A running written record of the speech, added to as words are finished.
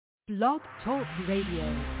Blog Talk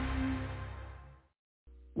Radio.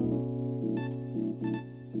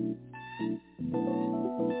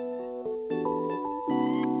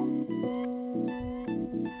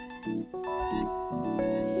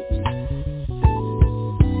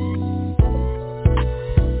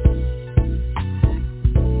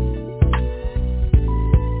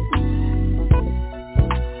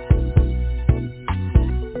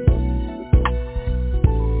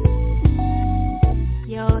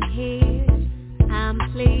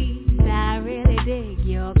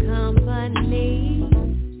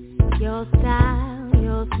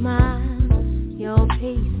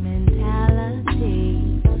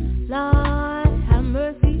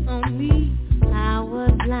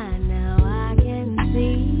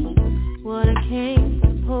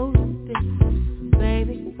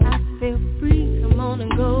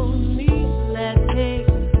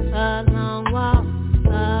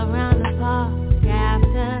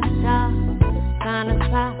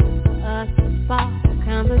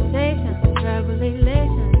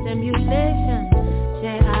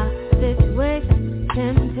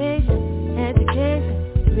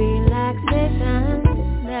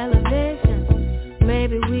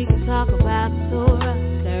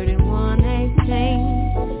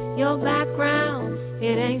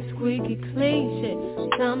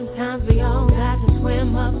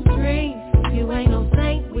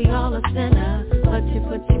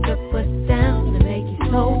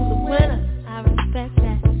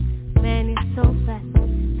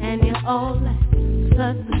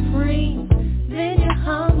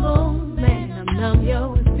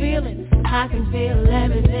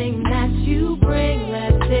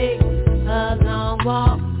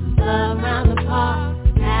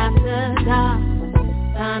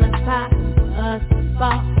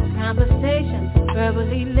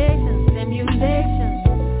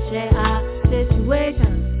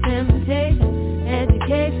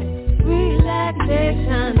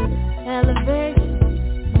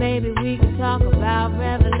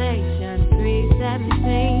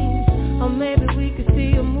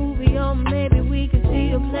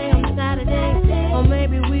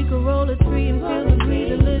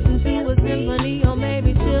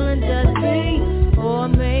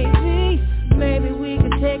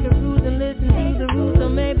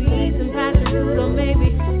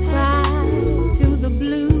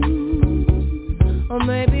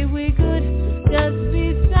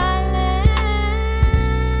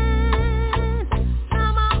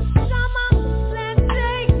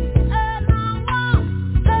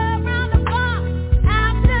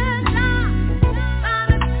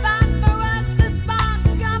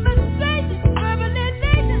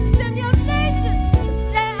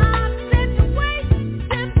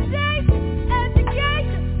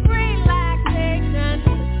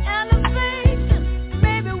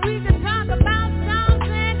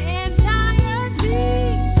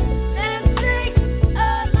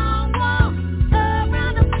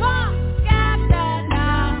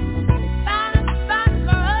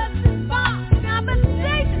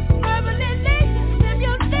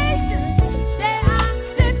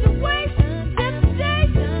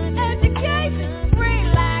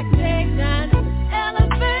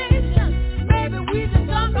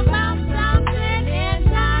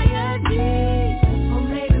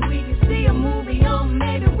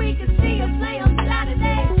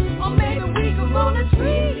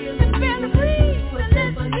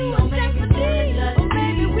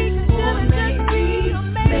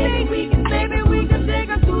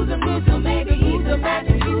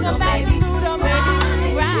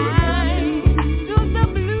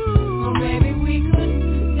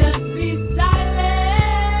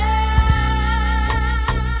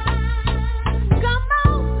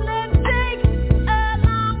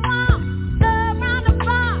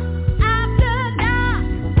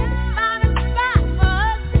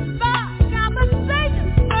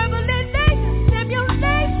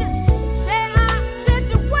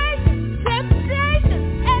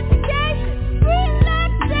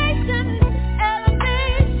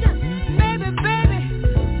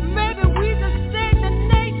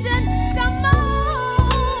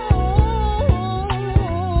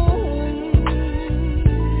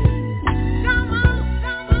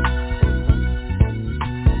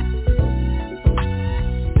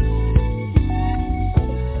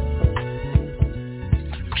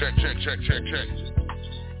 Check.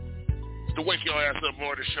 To wake your ass up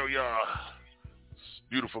more to show y'all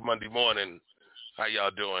beautiful Monday morning. How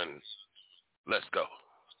y'all doing? Let's go.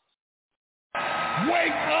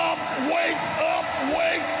 Wake up, wake up,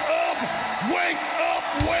 wake up, wake up,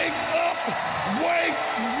 wake up,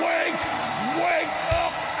 wake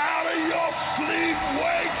up out of your sleep,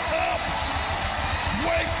 wake up.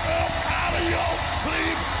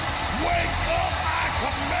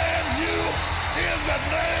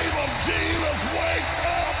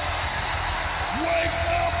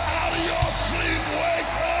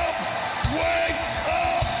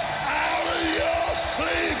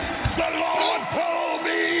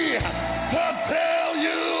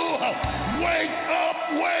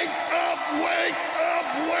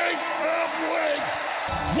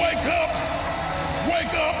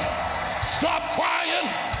 wake up. Stop crying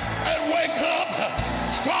and wake up.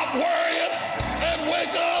 Stop worrying and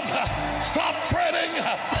wake up. Stop fretting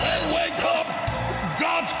and wake up.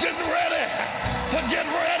 God's getting ready to get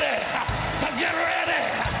ready. To get ready.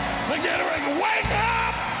 To get ready. Wake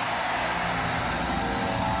up.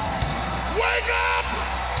 Wake up.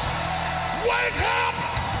 Wake up.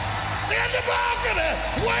 In the balcony.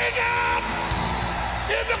 Wake up.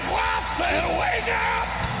 In the closet. Wake up.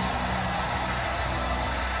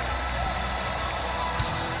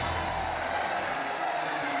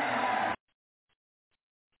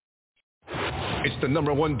 It's the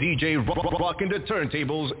number one DJ rocking the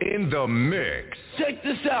turntables in the mix. Check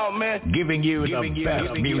this out, man. Giving you the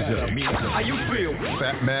best music. How you feel?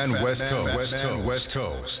 Fat Man West Coast. West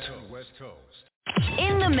Coast.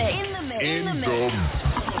 In the mix. In the mix.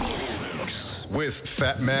 With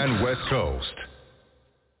Fat Man West Coast.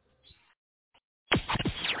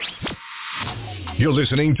 You're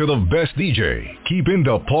listening to the best DJ, keeping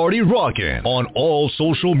the party rocking on all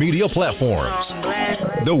social media platforms.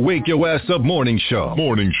 The Wake Your Ass Up Morning Show.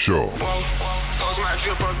 Morning Show.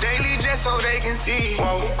 Daily just so they can see.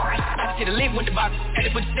 I see the link with the box, had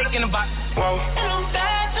to put the stick in the box. And I'm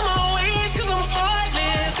back to my ways 'cause I'm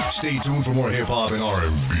heartless. Stay tuned for more hip hop and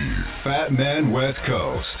R&B. Fat Man West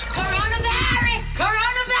Coast. Coronavirus,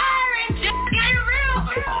 just get real.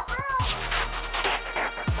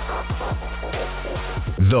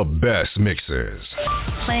 The best mixes.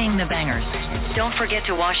 Playing the bangers. Don't forget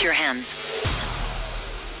to wash your hands.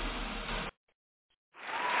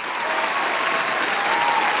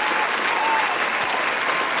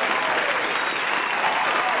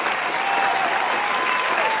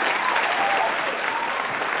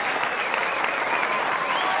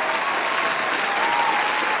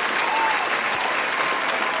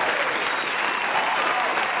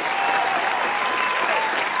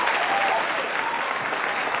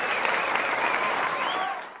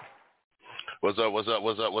 What's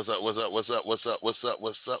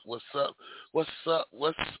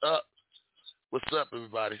up,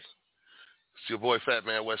 everybody? It's your boy Fat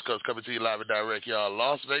Man West Coast coming to you live and direct, y'all.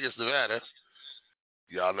 Las Vegas, Nevada.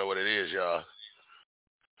 Y'all know what it is, y'all.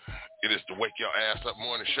 It is the Wake Your Ass Up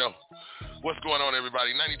Morning Show. What's going on,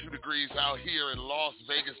 everybody? 92 degrees out here in Las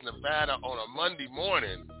Vegas, Nevada on a Monday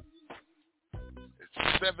morning. It's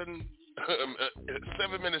 7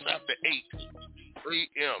 minutes after 8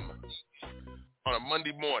 a.m. on a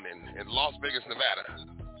Monday morning in Las Vegas, Nevada.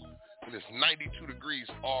 And it's 92 degrees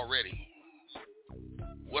already.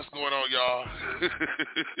 What's going on, y'all?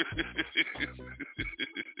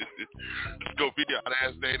 It's going to be an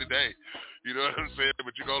ass day today. You know what I'm saying?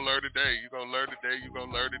 But you're going to learn today. You're going to learn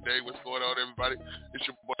today. What's going on, everybody? It's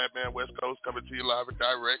your boy, Man West Coast, coming to you live and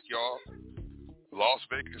direct, y'all. Las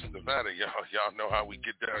Vegas, Nevada. Y'all know how we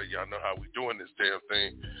get down. Y'all know how we doing this damn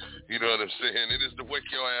thing. You know what I'm saying? It is the Wake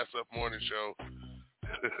Your Ass Up Morning Show.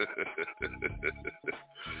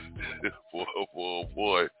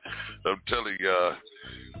 Boy. I'm telling y'all,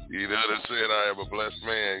 you know what I'm saying? I am a blessed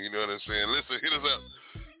man. You know what I'm saying? Listen, hit us up.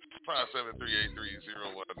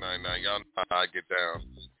 573-830-0199. Y'all know how I get down.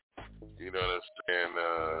 You know what I'm saying?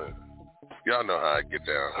 Y'all know how I get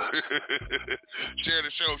down. Share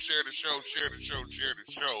the show.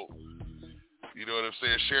 You know what I'm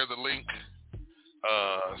saying? Share the link.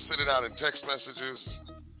 Send it out in text messages.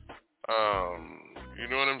 You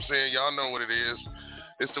know what I'm saying? Y'all know what it is.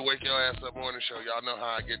 It's the Wake Your Ass Up Morning Show. Y'all know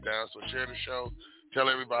how I get down. So share the show. Tell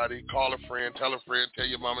everybody. Call a friend. Tell a friend. Tell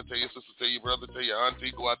your mama. Tell your sister. Tell your brother. Tell your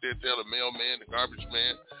auntie. Go out there and tell the mailman, the garbage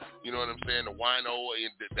man. You know what I'm saying? The wino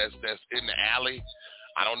that's in the alley.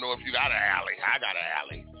 I don't know if you got an alley. I got an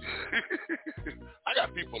alley. I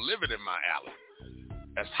got people living in my alley.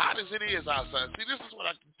 As hot as it is outside. See, this is what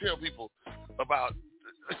I tell people about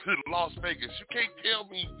Las Vegas. You can't tell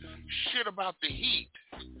me shit about the heat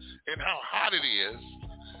and how hot it is,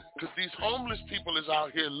 because these homeless people is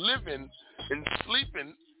out here living and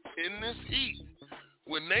sleeping in this heat.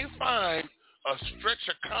 When they find a stretch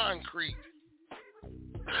of concrete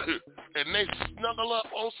and they snuggle up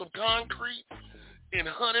on some concrete in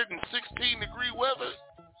 116 degree weather,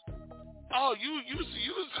 oh, you's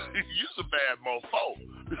a bad mofo.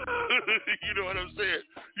 You know what I'm saying?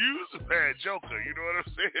 You's a bad joker. You know what I'm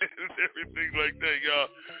saying? Everything like that, y'all.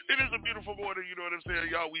 It is a beautiful morning. You know what I'm saying,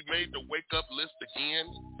 y'all? We made the wake up list again.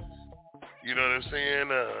 You know what I'm saying?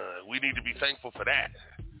 We need to be thankful for that.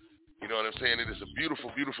 You know what I'm saying? It is a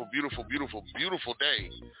beautiful, beautiful, beautiful, beautiful, beautiful day.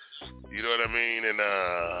 You know what I mean? And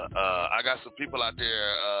I got some people out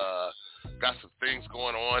there. Got some things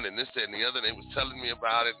going on and this, that, and the other. They was telling me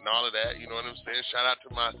about it and all of that. You know what I'm saying? Shout out to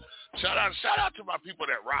my people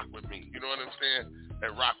that rock with me. You know what I'm saying?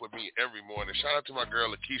 and rock with me every morning. Shout out to my girl,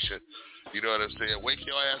 Lakeisha. You know what I'm saying? Wake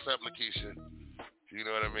your ass up, Lakeisha. You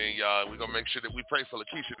know what I mean, y'all? We're going to make sure that we pray for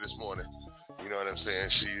Lakeisha this morning. You know what I'm saying?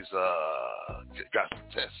 She's got some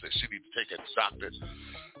tests that she needs to take at the doctor.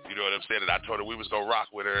 You know what I'm saying? And I told her we was going to rock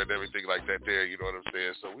with her and everything like that there. You know what I'm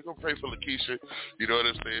saying? So we're going to pray for Lakeisha. You know what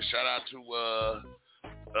I'm saying? Shout out to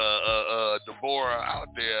Deborah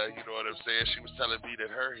out there. You know what I'm saying? She was telling me that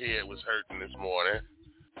her head was hurting this morning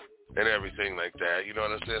and everything like that. You know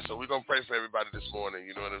what I'm saying? So we're going to pray for everybody this morning.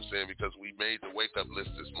 You know what I'm saying? Because we made the wake-up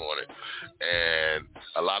list this morning. And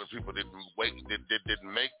a lot of people didn't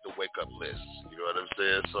make the wake-up list. You know what I'm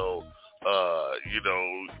saying? So, you know,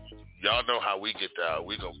 y'all know how we get down.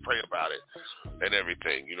 We're going to pray about it and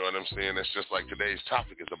everything. You know what I'm saying? It's just like today's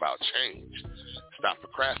topic is about change. Stop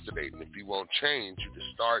procrastinating. If you want change, you can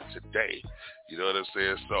start today. You know what I'm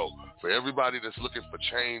saying? So for everybody that's looking for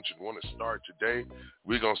change and want to start today,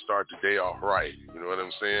 we're going to start today all right. You know what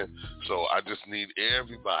I'm saying? So I just need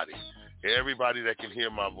everybody that can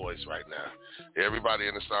hear my voice right now, everybody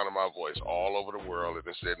in the sound of my voice all over the world, and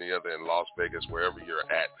this and the other, in Las Vegas, wherever you're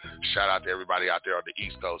at. Shout out to everybody out there on the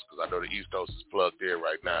East Coast, because I know the East Coast is plugged in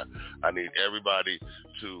right now. I need everybody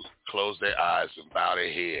to close their eyes and bow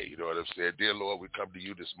their head. You know what I'm saying? Dear Lord, we come to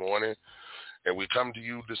you this morning,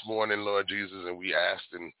 Lord Jesus, and we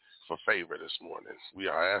asking for favor this morning. We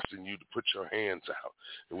are asking you to put your hands out,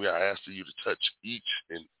 and we are asking you to touch each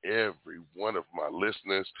and every one of my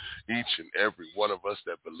listeners, each and every one of us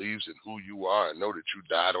that believes in who you are and know that you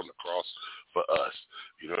died on the cross for us.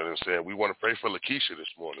 You know what I'm saying? We want to pray for Lakeisha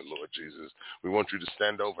this morning, Lord Jesus. We want you to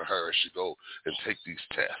stand over her as she go and take these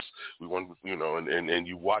tests. We want, you know, and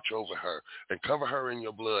you watch over her and cover her in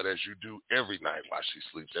your blood as you do every night while she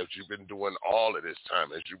sleeps, as you've been doing all of this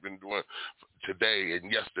time, as you've been doing today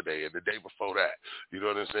and yesterday and the day before that. You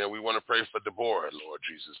know what I'm saying? We want to pray for Deborah, Lord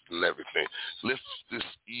Jesus, and everything. Lift this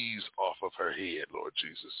ease off of her head, Lord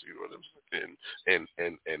Jesus. You know what I'm saying?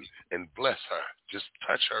 And bless her. Just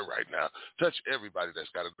touch her right now. Touch everybody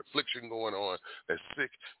that's got an affliction going on, that's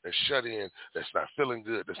sick, that's shut in, that's not feeling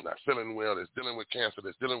good, that's not feeling well, that's dealing with cancer,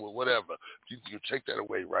 that's dealing with whatever. You take that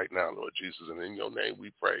away right now, Lord Jesus. And in your name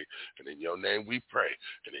we pray. And in your name we pray.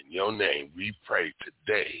 And in your name we pray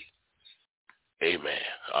today. Amen.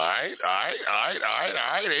 All right. Amen. All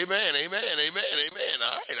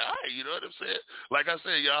right. You know what I'm saying? Like I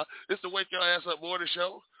said, y'all, it's the Wake Your Ass Up Morning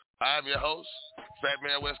Show. I'm your host, Fat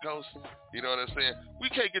Man West Coast. You know what I'm saying? We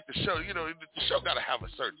can't get the show, you know, the show got to have a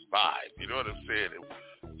certain vibe. You know what I'm saying?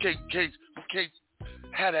 We can't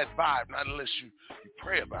have that vibe, not unless you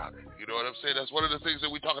pray about it. You know what I'm saying? That's one of the things that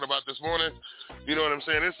we're talking about this morning. You know what I'm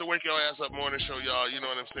saying? It's the Wake Your Ass Up Morning Show, y'all. You know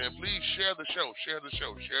what I'm saying? Please share the show. Share the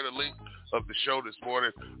link of the show this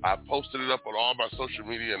morning. I posted it up on all my social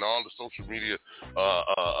media and all the social media,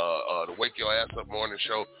 the Wake Your Ass Up Morning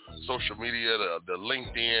Show social media, the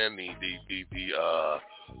LinkedIn,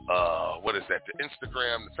 what is that? The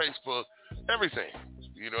Instagram, the Facebook, everything.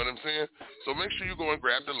 You know what I'm saying? So make sure you go and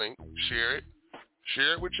grab the link, share it.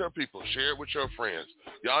 Share it with your people. Share it with your friends.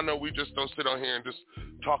 Y'all know we just don't sit on here and just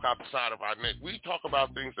talk outside of our neck. We talk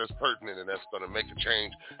about things that's pertinent and that's going to make a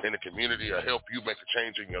change in the community or help you make a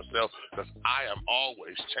change in yourself, because I am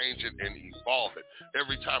always changing and evolving.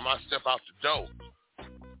 Every time I step out the door,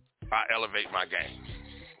 I elevate my game.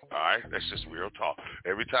 All right? That's just real talk.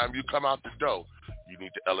 Every time you come out the door, you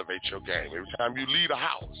need to elevate your game. Every time you leave a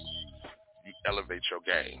house, you elevate your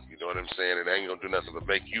game. You know what I'm saying? It ain't going to do nothing but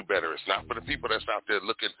make you better. It's not for the people that's out there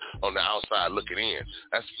looking on the outside looking in.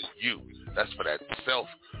 That's for you. That's for that self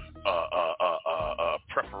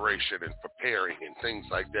preparation and preparing and things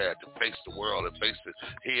like that to face the world and face it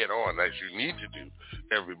head on as you need to do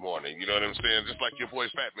every morning. You know what I'm saying? Just like your boy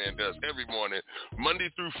Fat Man does every morning, Monday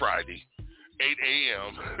through Friday, 8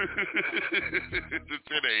 a.m. to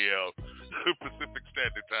 10 a.m. Pacific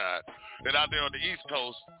Standard Time. And out there on the East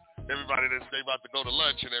Coast, everybody that's about to go to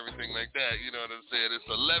lunch and everything like that, you know what I'm saying? It's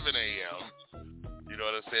 11 a.m., you know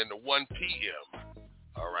what I'm saying, to 1 p.m.,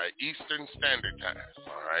 all right, Eastern Standard Time,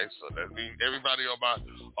 all right? So that means everybody on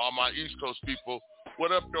all my East Coast people,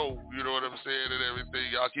 what up, though? You know what I'm saying, and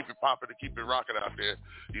everything. Y'all keep it popping and keep it rocking out there.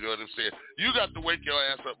 You know what I'm saying? You got the Wake Your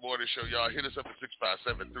Ass Up Morning Show, y'all. Hit us up at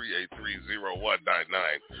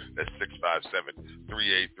 657-383-0199. That's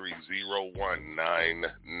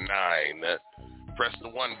 657-383-0199. Press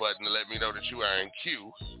the 1 button to let me know that you are in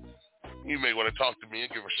queue. You may want to talk to me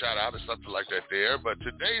and give a shout out or something like that there. But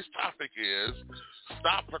today's topic is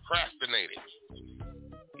stop procrastinating.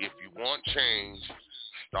 If you want change,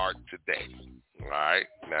 start today. All right.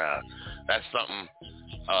 Now, that's something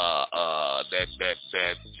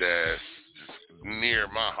that's near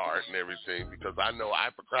my heart and everything, because I know I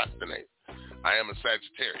procrastinate. I am a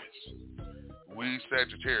Sagittarius. We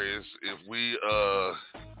Sagittarius, if we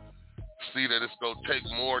see that it's gonna take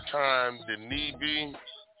more time than need be,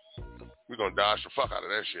 we're gonna dodge the fuck out of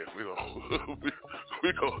that shit. We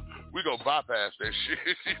gonna bypass that shit.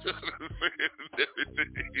 You know what I'm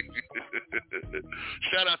saying?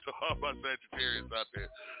 Shout out to all my Sagittarians out there.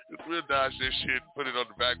 If we'll dodge this shit, put it on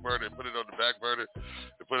the back burner, and put it on the back burner,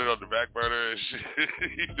 and put it on the back burner and shit.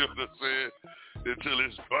 You know what I'm saying? Until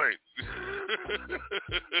it's burnt.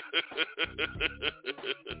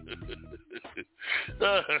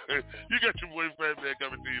 You got your boy Fat Man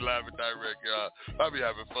coming to you live and direct, y'all. I'll be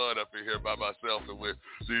having fun up in here by myself and with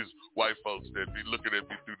these white folks that be looking at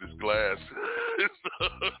me through this glass.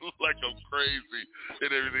 Like I'm crazy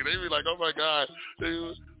and everything. They be like, oh my God,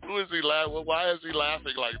 who is he laughing? Well, why is he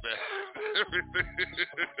laughing like that?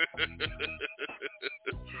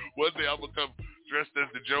 One day I'm going to come dressed as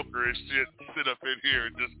the Joker and shit, sit up in here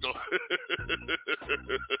and just go.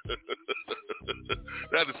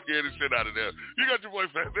 That'll scare the shit out of them. You got your boy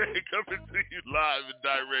Fat Man coming to you live and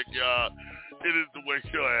direct, y'all. It is the Wake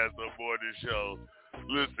Your Ass Up Morning Show.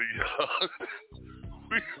 Listen, y'all.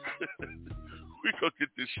 We gonna get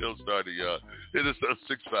this show started, y'all. Hit us up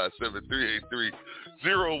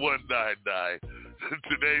 657-383-0199.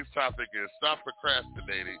 Today's topic is stop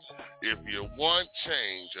procrastinating. If you want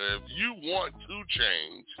change, or if you want to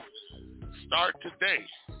change, start today.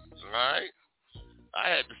 All right? I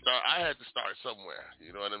had to start somewhere.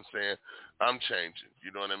 You know what I'm saying? I'm changing.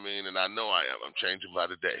 You know what I mean? And I know I am. I'm changing by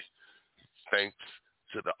the day. Thanks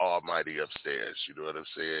to the Almighty upstairs. You know what I'm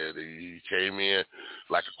saying? He came in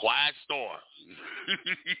like a quiet storm. You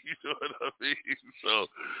know what I mean? So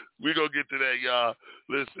we're going to get to that, y'all.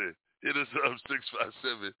 Listen, hit us up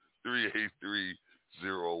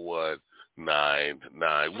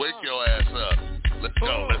 657-383-0199. Wake your ass up. Let's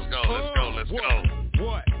go.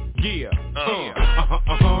 What? Yeah.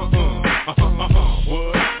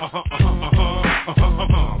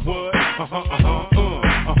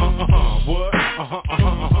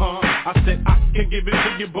 I said I can give it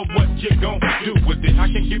to you, but what you gon' do with it? I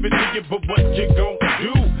can give it to you, but what you gon'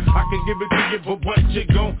 do? I can give it to you, but what you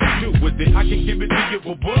gon' do with it? I can give it to you,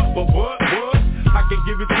 but what? I can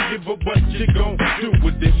give it to you, but what you gon' do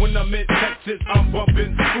with it? When I'm in Texas, I'm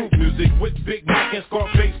bumping group music with Big Mike and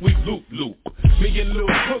Scarface, we loop. Me and Lil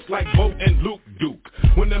Cook like Bo and Luke Duke.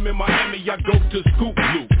 When I'm in Miami, I go to Scoop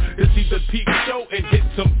Loop to see the peak show and hit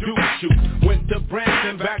some dude shoot. Went to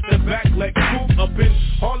Branson back to back like Scoop up in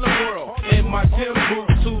Harlem World. In my Tim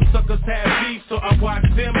boots, two suckers had beef, so I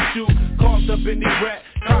watched them shoot. Caught up in the rat,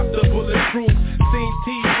 copped the bulletproof. Seen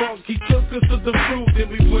T-Funk, he took us to the fruit. Then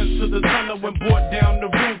we went to the tunnel and brought down the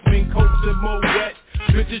roof. Mink coats and more wet,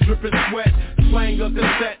 bitches dripping sweat. Slang a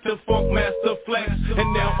cassette to Funk Master Flex.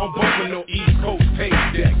 And now I'm bumping on East Coast tape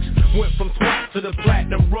decks. Went from SWAT to the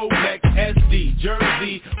platinum Rolex SD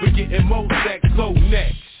Jersey. We getting more sex. Go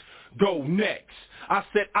next. I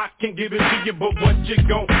said I can give it to you, but what you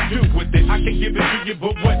gon' do with it? I can give it to you,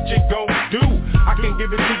 but what you gon' do? I can give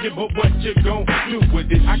it to you, but what you gon' do with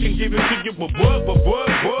it? I can give it to you, but what?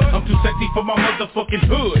 I'm too sexy for my motherfucking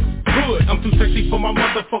hood. I'm too sexy for my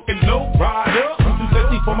motherfucking low rider. I'm too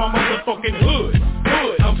sexy for my motherfucking hood.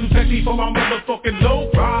 I'm too sexy for my motherfucking low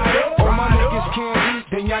rider. All my niggas can't eat,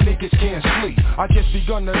 then y'all niggas can't sleep. I just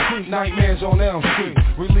begun to creep, nightmares on Elm Street.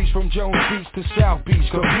 Released from Jones Beach to South Beach.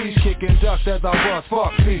 Caprice, kicking ducks as I bust,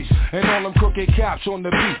 fuck peace. And all them crooked cops on the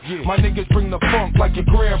beat. My niggas bring the funk like your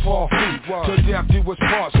grandpa feet. To death do us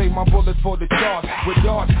part, save my bullets for the charts. With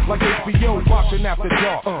darts like HBO, boxing after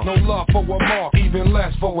dark. No love for a mark, even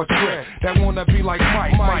less for a trick. That wanna be like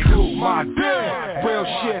Mike who? My dad. Real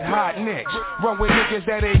shit, hot nicks. Run with niggas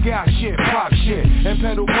that ain't got shit, pop shit. And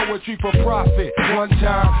peddle poetry for profit. One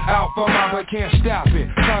time, out for mine, but can't stop it.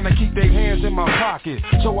 Trying to keep their hands in my pocket.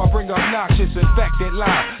 So I bring obnoxious, infected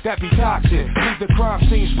line that be toxic. Leave the crime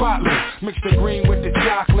scene spotless. Mix the green with the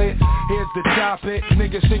chocolate. Here's the topic.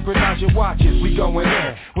 Niggas synchronize your watches. We going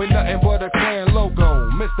in with nothing but a clan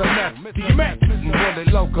logo. Mr. Meth, D-Mac, Bullet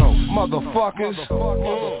Loco. Motherfuckers.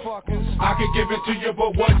 I can give it to you,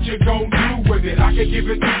 but what you gon' do with it? I can give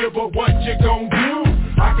it to you, but what you gon' do?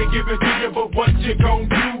 I can give it to you, but what you gon'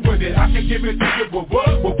 do with it? I can give it to you, but what?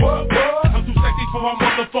 I'm too sexy for my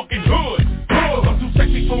motherfucking hood. I'm too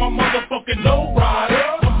sexy for my motherfucking low rider.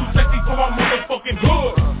 I'm too sexy for my motherfucking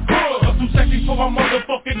hood. I'm too sexy for my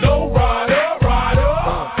motherfucking low rider.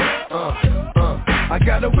 I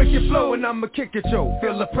got a wicked flow and I'ma kick at yo,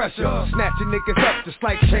 feel the pressure. Snatching niggas up just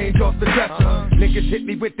like change off the dresser. Niggas hit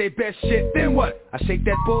me with their best shit, then what? I shake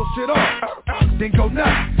that bullshit off, then go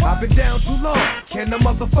nuts. I've been down too long, can the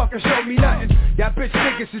motherfucker show me nothing? Y'all bitch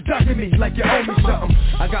niggas is ducking me like you owe me something.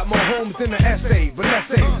 I got more homes than an essay, but let's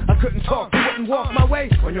say I couldn't talk, you wouldn't walk my way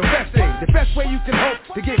on your best day. The best way you can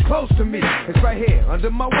hope to get close to me is right here, under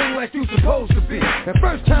my wing like you supposed to be. The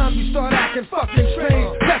first time you start acting fucking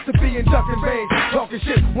strange, that's to be in ducking range, talking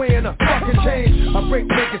shit, weighing a fucking change. I break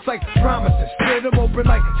niggas like promises, split them open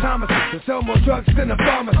like Thomases, and sell more drugs than a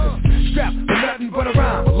pharmacist. Strapped for nothing but a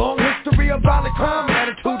rhyme, a long history of violent crime, an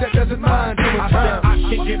attitude that doesn't mind doing time. I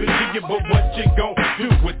can give it to you, but what you gon' do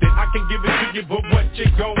with it? I can give it to you, but what you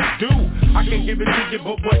gon' do? I can give it to you,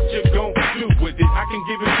 but what you gon' do with it? I can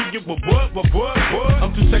give it to you, but what?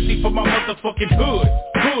 I'm too sexy for my motherfucking hood.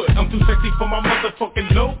 I'm too sexy for my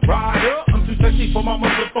motherfucking low rider. I'm too sexy for my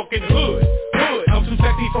motherfucking hood. I'm too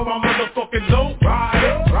sexy for my motherfucking low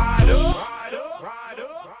rider.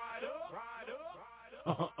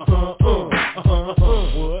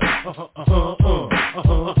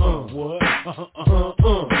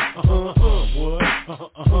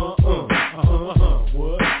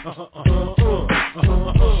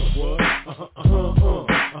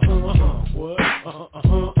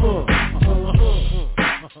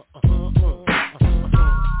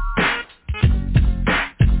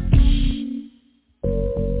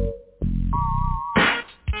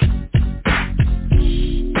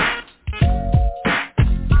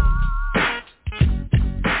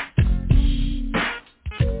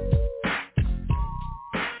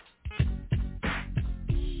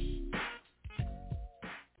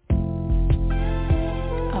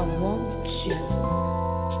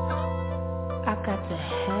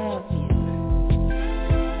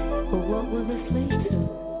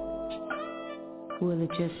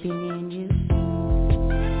 Just be me and you.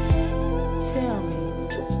 Tell me.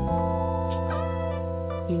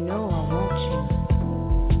 You know I want you.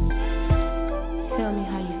 Tell me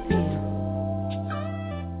how you feel.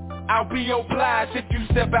 I'll be obliged if you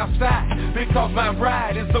step outside, because my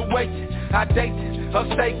ride is awaiting. I date a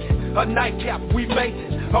steak, a nightcap, we make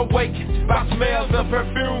it. Awakened by smells of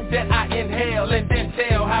perfume that I inhale, and then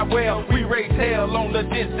tell how well we raise hell on the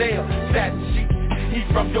Denzel. Satin sheets, heat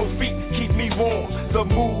from your feet, keep me warm. The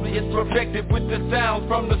mood is perfected with the sounds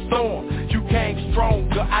from the storm. You came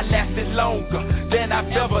stronger, I lasted longer than I've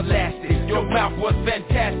ever lasted. Your mouth was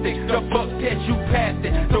fantastic, the fuck test you passed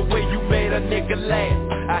it. The way you made a nigga laugh,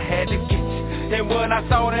 I had to get you. And when I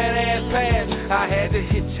saw that ass pass, I had to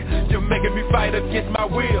hit you. You're making me fight against my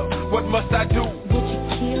will, what must I do? Would you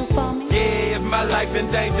kill for me? Yeah, if my life in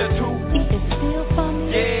danger too. You can steal for me?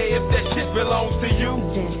 Yeah, if that shit belongs to you.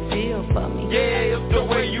 Then steal for me. Yeah, if the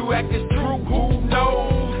way you act is true, who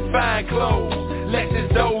knows? Fine clothes,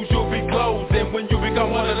 Lexus doors you'll be closing when you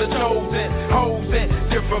become one of the chosen. Hoes in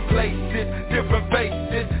different places, different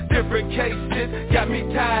faces, different cases. Got me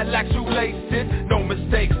tied like shoelaces, no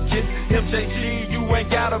mistakes, kid. MJG, you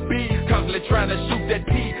ain't gotta be constantly trying to shoot that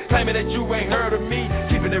P, claiming that you ain't heard of me.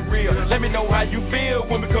 Keeping it real, let me know how you feel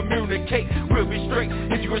when we communicate. We'll be straight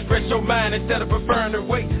if you express your mind instead of preferring to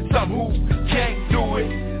wait. Some who can't do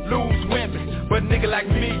it lose women, but nigga like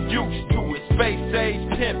me used to it. Space age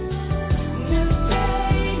pimp.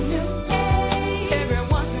 Every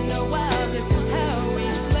once in a while, this is how we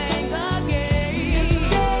play the game.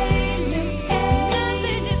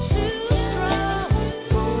 Nothing is too strong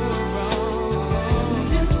or wrong.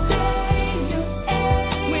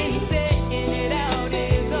 When saying it out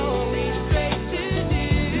is only straight to do.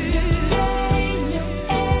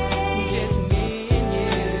 Just me and you.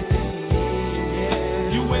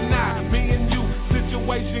 You and I, me and you,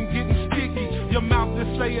 situation getting sticky. Your mouth is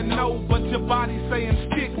saying no, but your body saying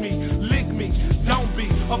stick me, lick me. Don't be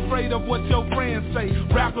afraid of what your friends say.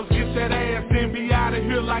 Rappers get that ass, then be out of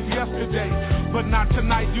here like yesterday. But not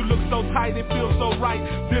tonight, you look so tight, it feels so right.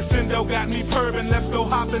 This endo got me purring, let's go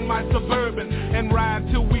hop in my Suburban and ride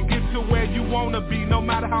till we get to where you wanna be, no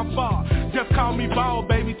matter how far. Just call me ball,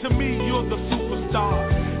 baby, to me you're the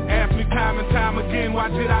superstar. Ask me time and time again, why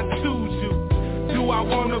did I choose you? Do I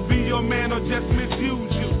wanna be your man or just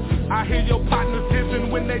misuse you? I hear your partners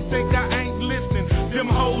dissing when they think I ain't listening. Them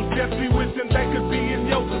hoes just be wishing they could be in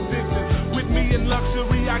your position. With me in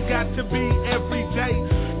luxury, I got to be every day.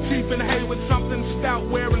 Chief and hay with something stout,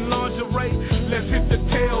 wearing lingerie. Let's hit the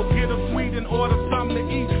tail, get a sweet and order something to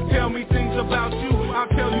eat. Tell me things about you, I'll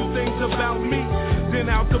tell you things about me. Then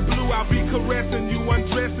out the blue, I'll be caressing you,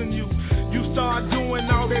 undressing you. You start doing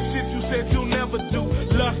all that shit you said you'll never do.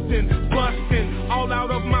 Lusting, busting, all out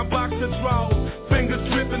of my boxer drawers. Fingers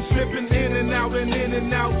slipping in and out and in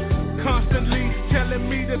and out. Constantly telling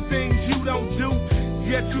me the things you don't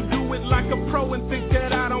Forget you do it like a pro and think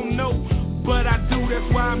that I don't know. But I do,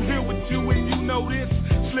 that's why I'm here with you and you know this.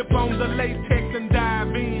 Slip on the latex and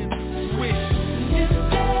dive in. Swish.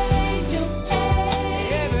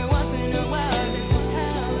 Every once in a while, this is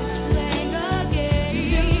how we play the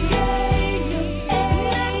game.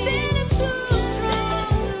 Nothing is too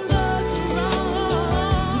strong to go wrong.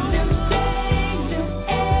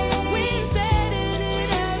 We said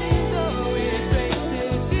it out, it's always great to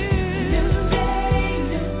do.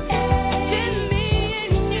 Just me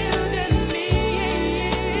and you, just me and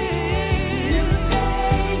you.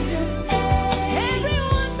 Every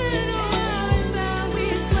once in a while, it's how we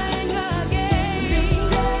play the game.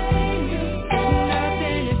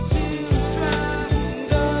 Nothing is too strong to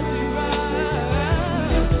go wrong.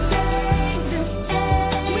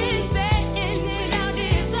 We said it out,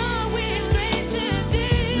 it's always great to do.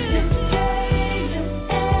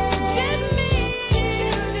 Just me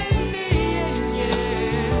and you.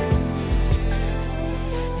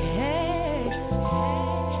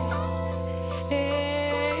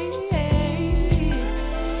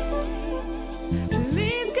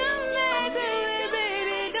 Please come back to me,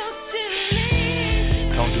 baby, don't you leave.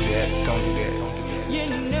 Don't do that, don't do that, don't do that. You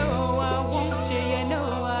know I want you, you know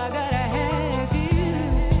I gotta have you.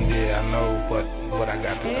 Yeah, I know, but I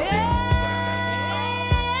got to go.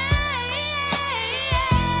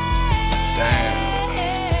 Damn.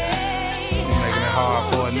 You making it hard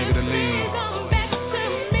for a nigga to leave. Come back to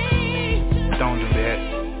me. Don't do that.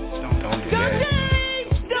 Don't do Don't that. you leave,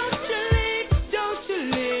 don't you leave, don't you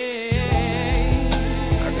leave.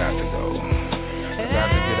 I got to go. I got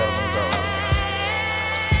to get up and go.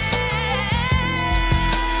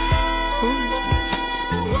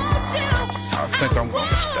 I think I'm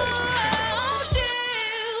gonna stay.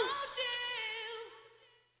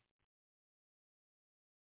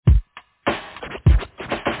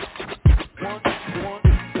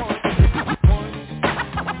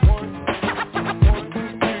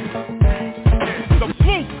 The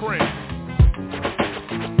blueprint.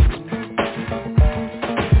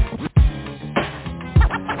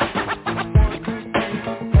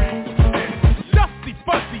 Dusty,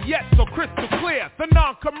 fuzzy, yet so crystal clear. The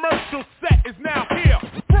non-commercial set is now here.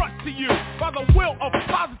 Brought to you by the will of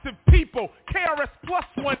positive people. KRS plus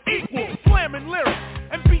one equal. Slamming lyrics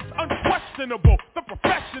and beats unquestionable. The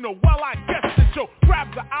professional, well I guess that you'll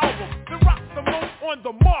grab the album. Then rock the most on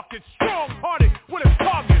the market. Strong-hearted with a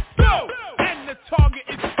target. Go! And the target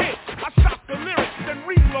is hit. I shot the lyrics, then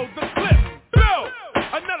reload the clip. Bill!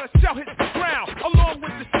 Another shell hits the ground. Along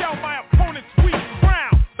with the shell, my opponent's weak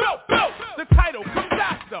crown. Bill! The title comes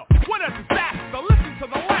after. What a disaster. Listen to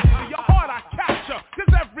the laughter. Your heart I capture.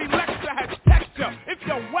 Cause every lecture has texture. If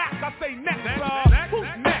you're whack, I say next. Who's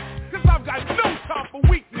next? Cause I've got no time for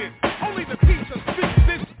weakness. Only the teacher speaks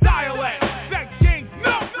this dialect. That gains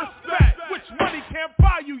no respect. Which money can't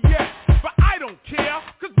buy you yet. But I don't care.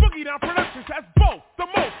 Cause Boogie Down Productions has both. The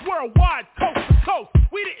most worldwide, coast to coast.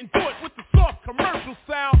 We didn't do it with the soft commercial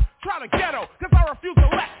sound. Try to ghetto, cause I refuse to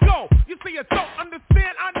let go. You see, you don't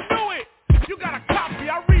understand, I knew it. You got a copy,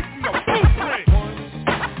 I read from the blueprint.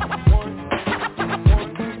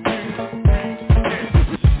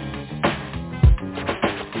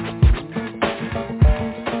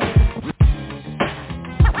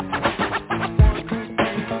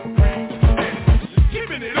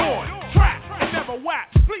 Keeping it on track and never whack.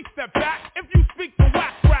 Please step back if you speak the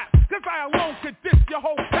whack rap. Cause I alone could diss your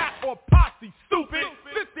whole pack or posse, stupid.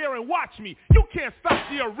 Sit there and watch me. You can't stop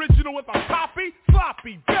the original with a copy.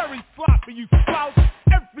 Sloppy, very sloppy, you slouch.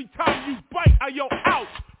 Every time you bite, I yell ouch.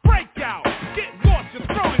 Break out, get lost, your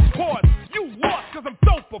throat is caught. You lost cause I'm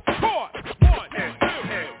dope, of course. 1, 2,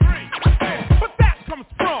 3. But that comes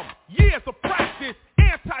from years of practice.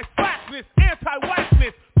 Anti-slackness,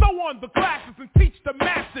 anti-whackness. Throw on the glasses and teach the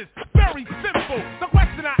masses. Very simple, the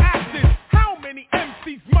question I ask is, how many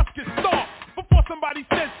MCs must get stomped before somebody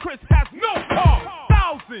says Chris has no calm?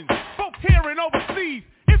 Thousands, both here and overseas.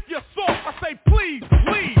 If you're soft, I say please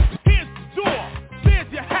leave. Here's the door,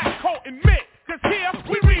 there's your hat, coat, and mitt. Cause here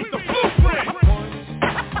we read the blueprint.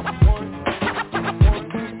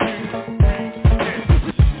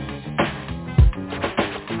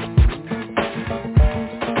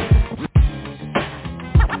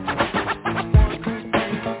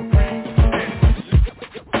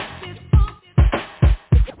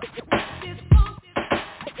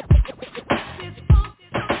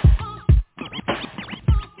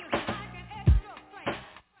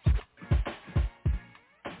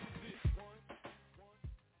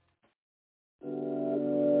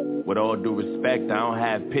 With all due respect, I don't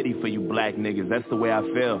have pity for you black niggas. That's the way I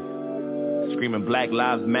feel. Screaming Black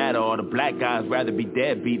Lives Matter, all the black guys rather be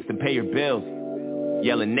deadbeats than pay your bills.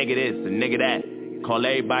 Yelling nigga this and nigga that. Call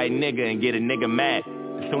everybody nigga and get a nigga mad.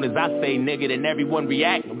 As soon as I say nigga, then everyone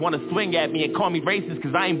react. Wanna swing at me and call me racist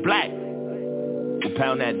cause I ain't black. We'll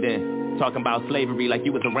pound that then. Talking about slavery like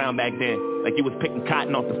you was around back then. Like you was picking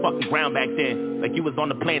cotton off the fucking ground back then. Like you was on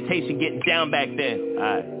the plantation getting down back then.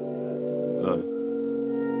 Alright, look.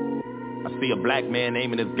 I see a black man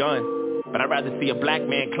aiming his gun, but I'd rather see a black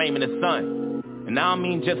man claiming his son. And I don't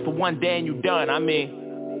mean just for one day and you done. I mean,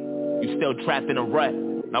 you still trapped in a rut.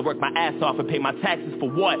 And I work my ass off and pay my taxes for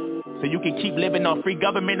what? So you can keep living on free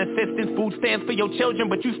government assistance, food stamps for your children,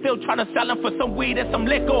 but you still trying to sell them for some weed and some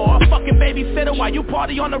liquor or a fucking babysitter while you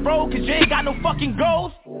party on the road cause you ain't got no fucking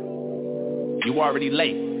goals? You already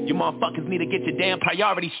late. You motherfuckers need to get your damn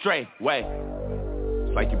priorities straight. Wait.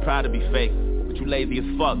 It's like you proud to be fake, but you lazy as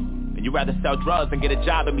fuck. And you rather sell drugs and get a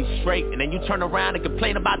job and be straight. And then you turn around and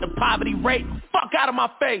complain about the poverty rate. Fuck out of my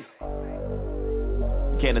face.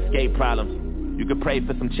 You can't escape problems. You can pray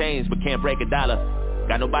for some change but can't break a dollar.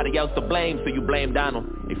 Got nobody else to blame, so you blame Donald.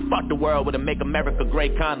 They fucked the world with a Make America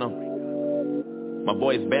Great condom. My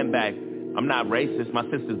boy's been back. I'm not racist. My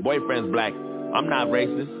sister's boyfriend's black. I'm not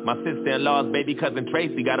racist. My sister-in-law's baby cousin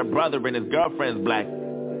Tracy got a brother and his girlfriend's black.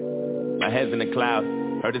 My head's in the clouds.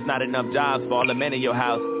 Heard there's not enough jobs for all the men in your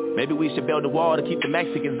house. Maybe we should build a wall to keep the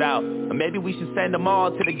Mexicans out. Or maybe we should send them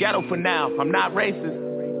all to the ghetto for now. I'm not racist.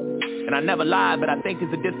 And I never lie, but I think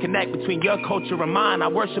there's a disconnect between your culture and mine. I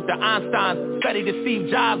worship the Einsteins, study the Steve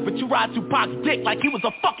Jobs, but you ride Tupac's dick like he was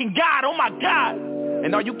a fucking god, oh my god.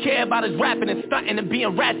 And all you care about is rapping and stunting and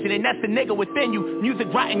being ratchet, and that's the nigga within you. Music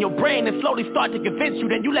rot in your brain and slowly start to convince you.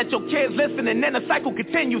 Then you let your kids listen and then the cycle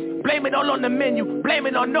continues. Blame it all on the menu, blame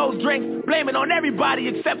it on those drinks, blame it on everybody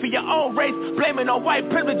except for your own race. Blame it on white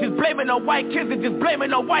privileges, blame it on white kids, and just blame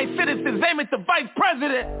it on white citizens. Aim at the vice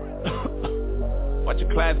president. Watch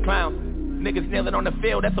your class clowns. Niggas kneeling on the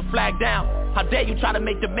field, that's a flag down. How dare you try to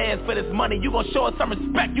make demands for this money? You gon' show us some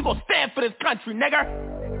respect, you gon' stand for this country, nigga.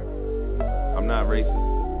 I'm not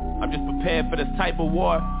racist. I'm just prepared for this type of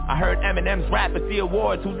war. I heard Eminem's rap at the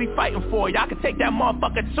awards. Who's he fighting for? Y'all can take that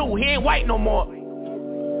motherfucker too. He ain't white no more.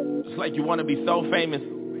 Just like you wanna be so famous,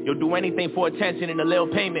 you'll do anything for attention and a little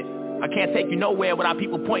payment. I can't take you nowhere without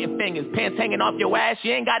people pointing fingers. Pants hanging off your ass,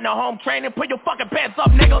 you ain't got no home training. Put your fucking pants up,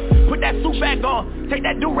 nigga. Put that suit back on. Take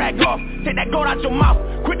that do-rag off. Take that gold out your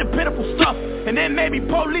mouth. Quit the pitiful stuff. And then maybe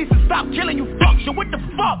police will stop killing you fucks. So what the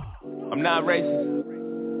fuck? I'm not racist.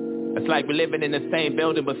 It's like we're living in the same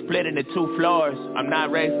building but split into 2 floors. I'm not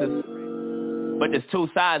racist. But there's 2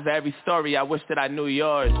 sides to every story. I wish that I knew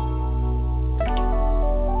yours.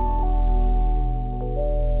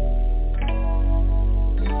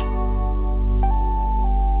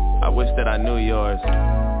 I wish that I knew yours. I'm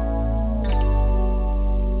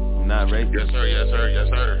not racist. Yes, sir, yes, sir, yes,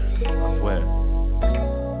 sir. I swear.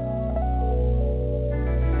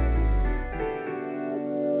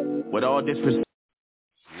 With all this respect.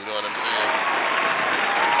 You know what I'm saying?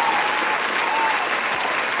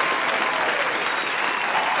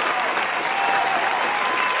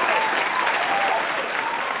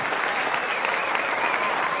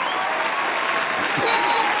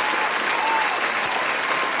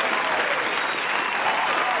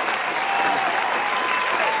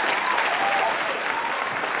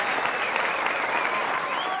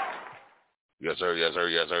 Yes, sir, yes, sir,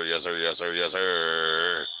 yes, sir, yes, sir, yes, sir, yes,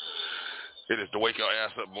 sir. It is the Wake Your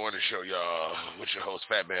Ass Up Morning Show, y'all, with your host,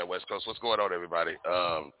 Fat Man West Coast. What's going on, everybody?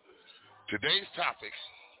 Today's topic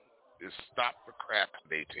is stop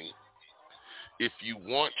procrastinating. If you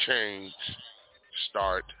want change,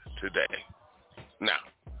 start today. Now,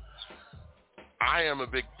 I am a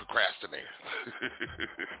big procrastinator.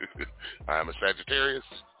 I am a Sagittarius.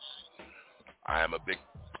 I am a big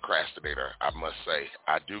procrastinator, I must say.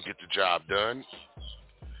 I do get the job done,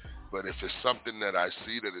 but if it's something that I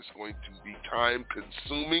see that is going to be time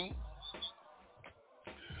consuming,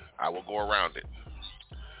 I will go around it.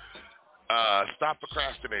 Stop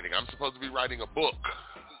procrastinating. I'm supposed to be writing a book.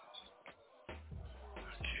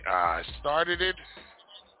 I started it.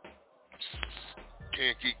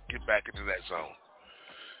 Can't get back into that zone.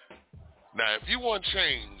 Now, if you want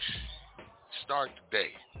change, start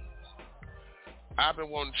today. I've been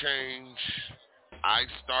wanting change. I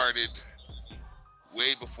started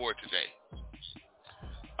way before today.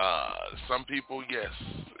 Some people, yes,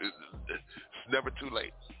 it's never too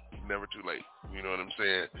late. Never too late. You know what I'm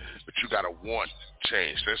saying? But you gotta want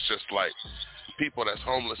change. That's just like people that's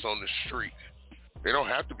homeless on the street. They don't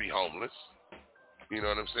have to be homeless. You know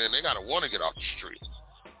what I'm saying? They gotta want to get off the street.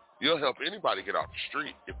 You'll help anybody get off the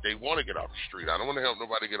street if they want to get off the street. I don't want to help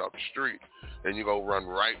nobody get off the street and you go run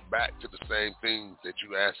right back to the same thing that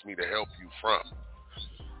you asked me to help you from.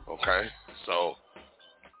 Okay? So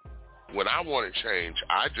when I wanted change,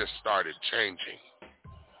 I just started changing.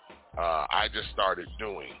 I just started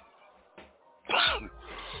doing.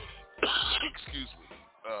 Excuse me.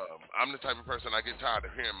 I'm the type of person, I get tired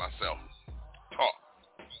of hearing myself talk.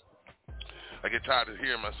 I get tired of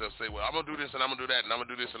hearing myself say, well, I'm going to do this, and I'm going to do that, and I'm going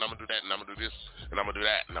to do this, and I'm going to do that, and I'm going to do this, and I'm going to do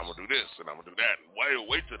that, and I'm going to do this, and I'm going to do that.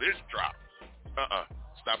 Wait till this drop.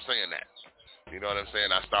 Stop saying that. You know what I'm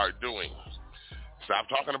saying? I start doing. Stop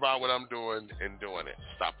talking about what I'm doing and doing it.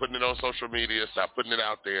 Stop putting it on social media. Stop putting it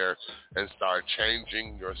out there and start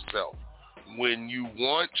changing yourself. When you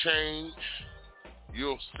want change,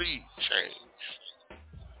 you'll see change.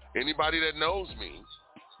 Anybody that knows me,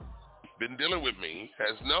 been dealing with me,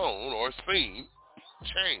 has known or seen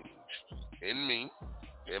change in me,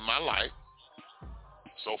 in my life,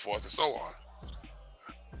 so forth and so on.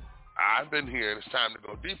 I've been here, and it's time to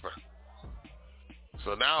go deeper.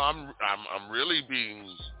 So now I'm really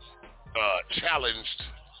being challenged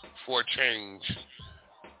for change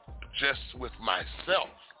just with myself,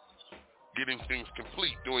 getting things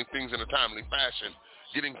complete, doing things in a timely fashion,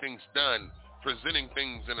 getting things done, presenting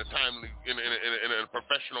things in a timely, in a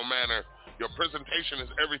professional manner. Your presentation is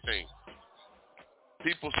everything.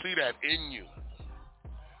 People see that in you.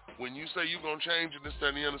 When you say you're going to change and this,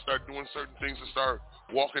 that, and the other, start doing certain things and start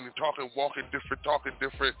walking and talking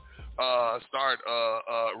different, start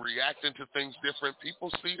reacting to things different,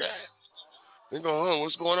 people see that. They go, oh,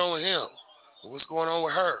 what's going on with him? What's going on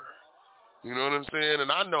with her? You know what I'm saying?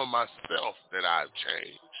 And I know myself that I've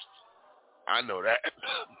changed. I know that.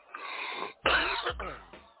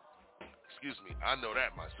 Excuse me. I know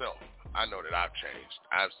that myself. I know that I've changed.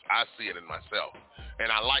 I see it in myself.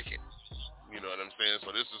 And I like it. You know what I'm saying?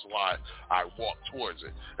 So this is why I walk towards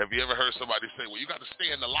it. Have you ever heard somebody say, well, you got to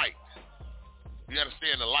stay in the light. You got to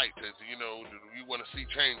stay in the light to, you know, you want to see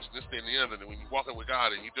change, this, that, and the other. And when you're walking with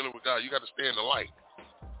God and you're dealing with God, you got to stay in the light.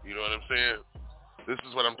 You know what I'm saying? This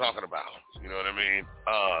is what I'm talking about. You know what I mean?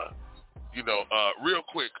 Real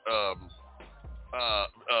quick,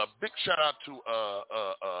 big shout out to,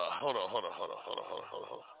 hold on,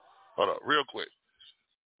 real quick.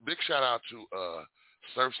 Big shout out to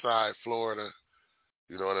Surfside, Florida.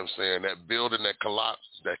 You know what I'm saying? That building that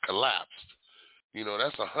collapsed. You know,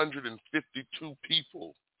 that's 152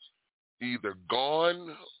 people either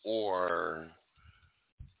gone or,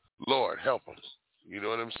 Lord, help them. You know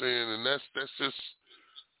what I'm saying? And that's just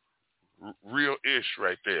real ish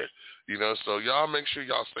right there. You know, so y'all make sure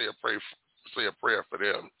y'all say a prayer for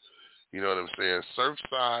them. You know what I'm saying?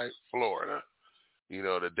 Surfside, Florida. You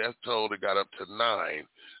know, the death toll that got up to 9.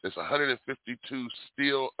 It's 152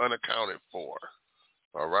 still unaccounted for.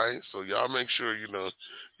 All right? So y'all make sure, you know,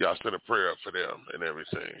 y'all send a prayer up for them and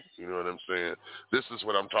everything. You know what I'm saying? This is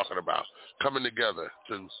what I'm talking about. Coming together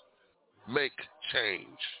to make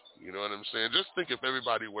change. You know what I'm saying? Just think if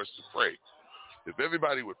everybody was to pray. If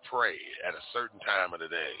everybody would pray at a certain time of the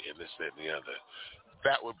day and this, that, and the other,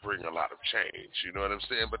 that would bring a lot of change. You know what I'm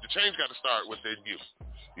saying? But the change got to start within you.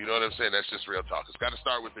 You know what I'm saying? That's just real talk. It's got to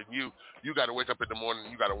start within you. You got to wake up in the morning.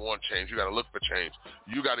 You got to want change. You got to look for change.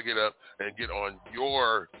 You got to get up and get on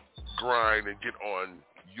your grind and get on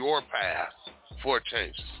your path for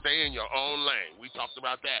change. Stay in your own lane. We talked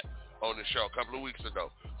about that on the show a couple of weeks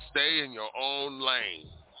ago. Stay in your own lane.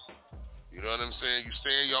 You know what I'm saying? You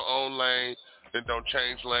stay in your own lane and don't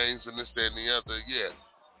change lanes and this, that, and the other. Yeah.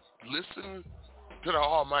 Listen to the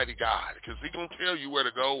Almighty God, because He's going to tell you where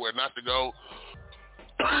to go, where not to go.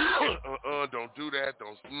 Don't do that.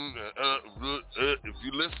 If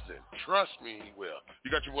you listen, trust me, He will.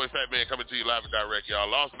 You got your boy Fat Man coming to you live and direct, y'all.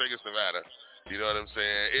 Las Vegas, Nevada. You know what I'm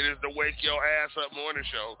saying? It is the Wake Your Ass Up morning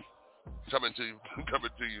show. Coming to you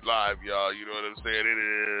live, y'all. You know what I'm saying? It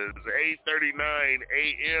is 8:39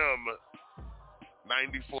 a.m.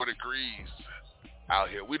 94 degrees out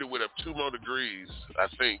here. We done went up 2 more degrees, I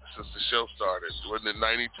think, since the show started. Wasn't it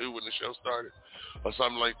 92 when the show started? Or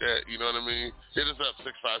something like that, you know what I mean? Hit us up,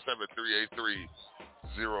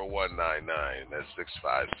 657-383-0199. That's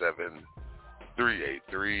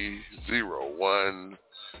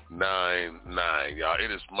 657-383-0199. Y'all,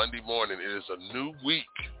 it is Monday morning. It is a new week,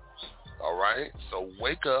 all right? So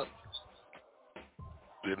wake up.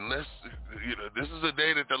 And this is a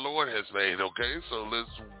day that the Lord has made, okay? So let's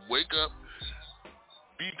wake up,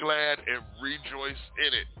 be glad, and rejoice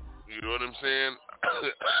in it. You know what I'm saying?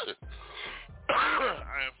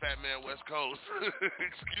 I am Fat Man West Coast.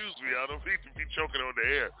 Excuse me, I don't need to be choking on the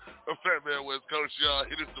air. I'm Fat Man West Coast, y'all.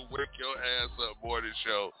 It is the Wake Your Ass Up morning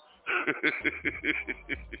show.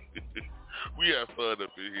 We have fun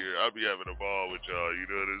up in here. I'll be having a ball with y'all, you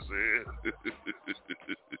know what I'm saying?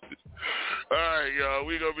 All right, y'all,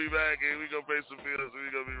 we gonna be back and we gonna pay some bills and we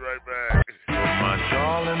gonna be right back. My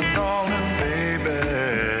darling, darling baby.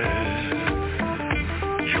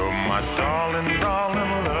 You're my darling,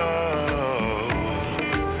 darling love.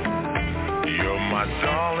 You're my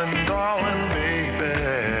darling, darling baby.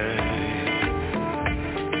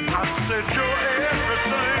 I said you're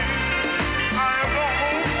everything I ever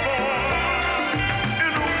hoped for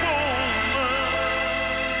in a woman.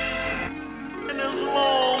 And as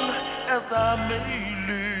long as I may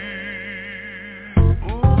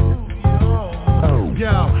Yo,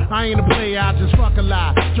 I ain't a player, I just fuck a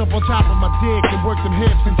lot. Jump on top of my dick and work them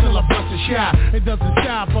hips until I bust a shot. It doesn't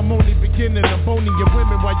stop, I'm only beginning. I'm boning your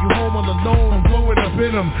women while you home all alone. I'm blowing up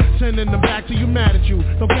in them, sending them back to you mad at you.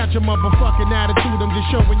 Don't catch your motherfucking attitude, I'm just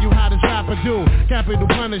showing you how this rapper do. Capital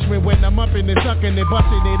punishment when I'm up in it, sucking it,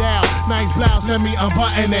 busting it out. Nice blouse, let me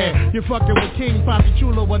unbutton it. You're fucking with King, Papi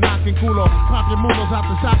Chulo, or knocking culo. Pop your mulos out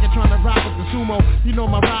the socket, trying to rock with the sumo. You know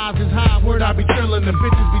my rise is high, word I be drilling them.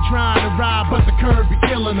 Bitches be trying to ride, but the curve be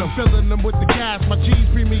killing them, filling them with the gas. My G's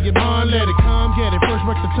premium on, let it come, get it. First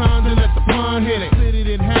work the tongue, then let the pun hit it. Split it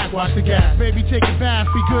in half, watch the gas. Baby, take a bath,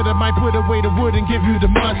 be good. I might put away the wood and give you the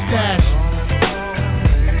mustache.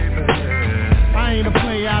 I ain't a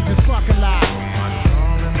player, I just fuck a lot.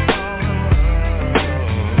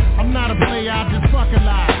 I'm not a player, I just fuck a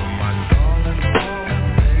lot.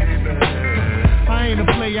 I ain't a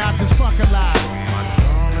player, I just fuck a lot.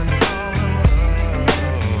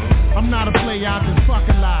 I'm not a player, I just fuck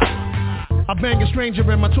a lot. I bang a stranger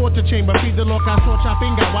in my torture chamber. Feed the loca, torch a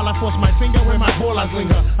finger while I force my finger where my bolas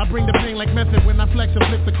linger. I bring the pain like method when I flex and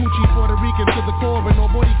flip the coochie Puerto Rican to the core and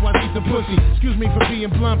nobody quite eat the pussy. Excuse me for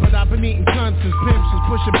being blunt, but I've been eating cunts as pimps is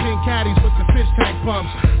pushing pink caddies with the fish tank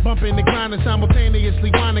pumps. Bumping and grinding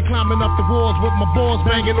simultaneously, whining, climbing up the walls with my balls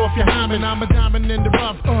banging off your hymen. I'm a diamond in the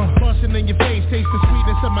rough, busting in your face. Taste the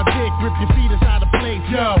sweetness of my dick, rip your feet inside the plate.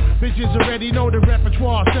 Yo, bitches already know the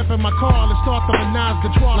repertoire. Step in my car, let's start the menage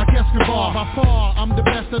the trois like Escobar. By far, I'm the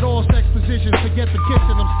best at all sex positions. Forget the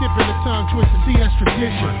kissing, I'm skipping the tongue twisting. See, that's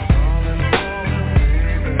tradition.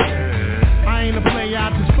 I ain't a player, I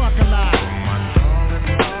just fuck a lot.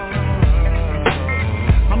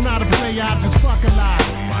 I'm not a player, I just fuck a lot.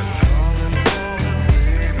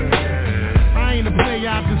 I ain't a player,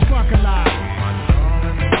 I just fuck a lot.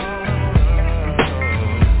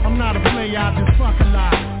 I'm not a player, I just fuck a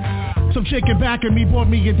lot. Some chicken back at me,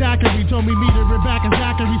 bought me a daiquiri. Told me meet her in back in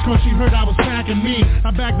Zachary's cause she heard I was packing me.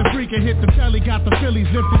 I bagged the freak and hit the telly. Got the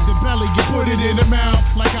Phillies, lifted the belly. You put it in the mouth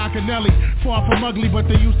like Akinelli. Far from ugly,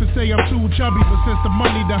 but they used to say I'm too chubby. But since the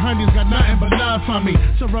money, the honey's got nothing but love for me.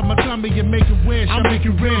 So rub my tummy and make a wish. I'll make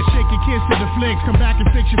it rich, shake your kiss to the flicks. Come back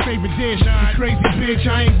and fix your favorite dish. You crazy bitch,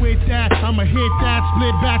 I ain't with that. I'ma hit that,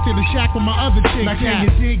 split back to the shack with my other chick. Now can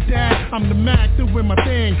you dig that? I'm the Mac doing my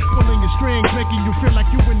thing. Pulling your strings, making you feel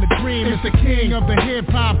like you in the dream. It's the king of the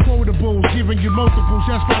hip-hop quotables, giving you multiples.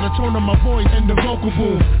 That's by the tone of my voice and the vocal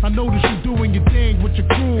booth. I notice you doing your thing with your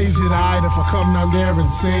crew. Is it alright if I come down there and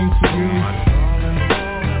sing to you?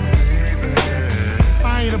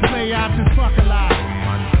 I ain't a player, I just fuck a lot.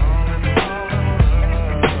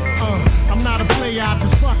 I'm not a player, I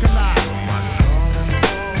just fuck a lot.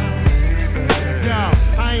 Yo,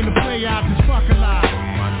 I ain't a player, I just fuck a lot.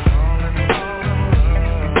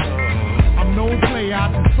 I'm no player, I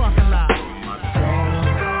just fuck a lot.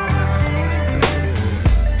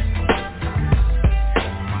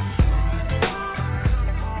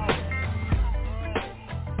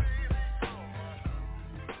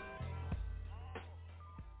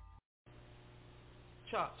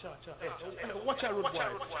 Watch out, road boy.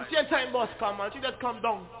 The same time boss come, man. She just come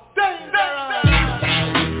down.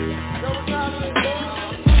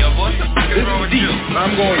 Yo, what's the fucking wrong with you?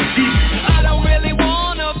 I'm going deep. I don't really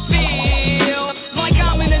wanna feel like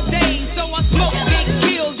I'm in a daze, so I smoke big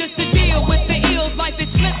pills just to deal with the ills. Life is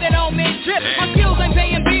slipping on me, trip. My skills ain't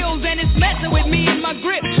paying bills, and it's messing with me in my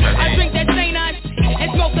grip. I drink that St.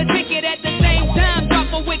 and smoke a ticket at the same time.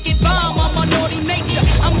 Drop a wicked bomb on my naughty nature.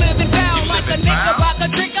 I'm living down like a nigga about to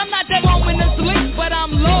drink. I'm not that moment to sleep, but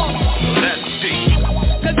I'm lost.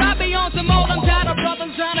 Cause I be on some old, I'm tired of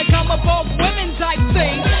brothers trying to come up off women type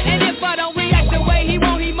thing. And if I don't react the way he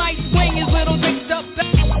want, he might swing his little dick up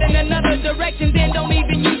in another direction, then don't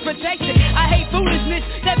even use protection. I hate foolishness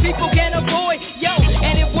that people can't avoid. Yo,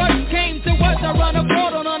 and if worse came to worse, I run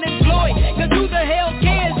abroad on unemployed. Cause who the hell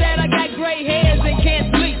cares that I got gray hairs and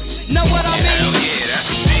can't sleep? Know what I mean? Hell yeah, that's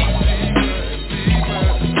deep.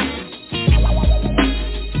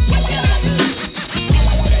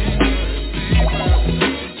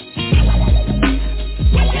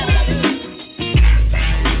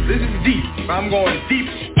 This is deep. I'm going deep.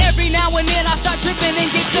 Every now and then I start tripping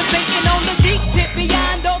and get to thinking on the deep tip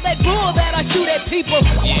beyond all that bull that I shoot at people.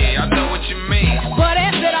 Yeah, I know what you mean. But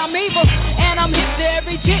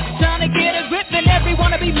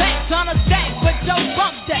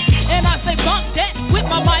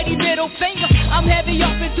middle finger. I'm heavy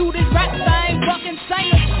up into this rap, I ain't fucking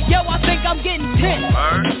singer. Yo, I think I'm getting tense,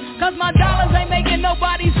 cause my dollars ain't making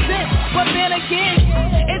nobody sense. But then again,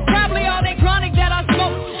 it's probably all that chronic that I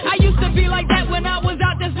smoke. I used to be like that when I was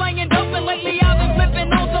out there slinging dope, and lately I've been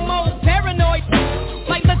flipping on some old paranoid,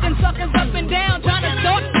 like looking suckers up and down, trying to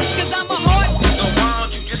sort, cause I'm a heart. So why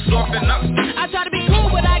don't you just soften up? I try to be cool,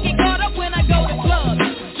 but I get caught up when I go to clubs.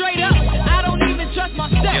 Straight up, I don't even trust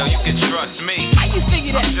myself. Yo, you can trust me. How you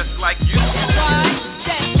figure that? I'm just like you. Why?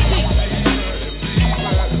 That's it.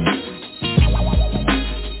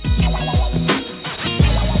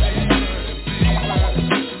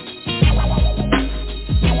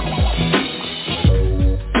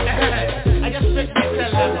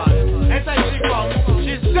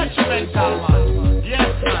 Mental, man.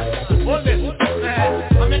 Yes, man. Hold this. I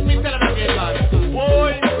make me tell them again, man.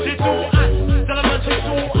 Boy, she too hot. Tell them that she too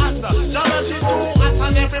hot. Tell them she too hot,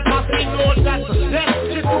 and every party knows that. Yes,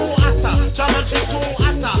 she too hot. Tell them she too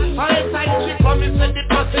hot. And every time she come in, send the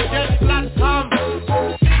party get flat come.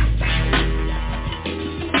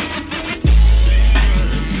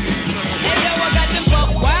 Hey, yo, I got them buck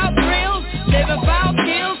wild thrills, living foul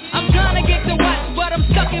kills. I'm trying to get to watch, but I'm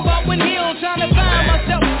stuck in Baldwin Hill, trying to find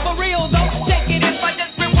myself. For real, don't check it if I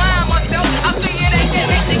just rewind myself. I see it ain't that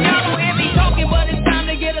hectic, y'all don't hear me talking, but it's time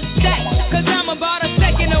to get a stack. Cause I'm about a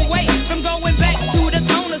second away from going back to the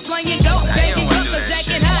corner, slinging dope, taking guns,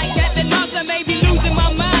 jacking high. Captain Monster may be losing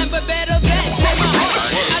my mind, but better that for my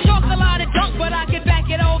heart. I talk a lot of junk, but I can back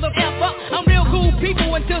it all the F up. I'm real cool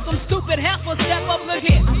people until some stupid heifer step up. Look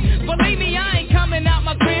here, believe me, I ain't coming out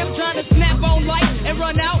my crib trying to snap on light and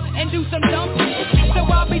run out and do some dumb shit. So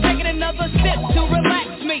I'll be taking another step to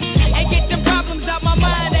relax me and get them problems out my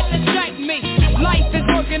mind that distract me. Life is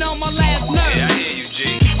working on my last nerve. Yeah, I hear you,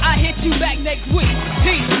 G. I hit you back next week.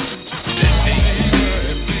 Peace.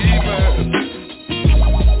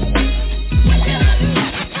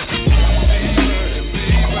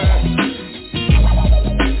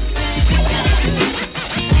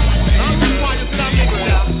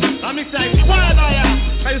 I'm excited. Why am I here?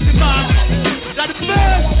 Can you see, man? That's the first.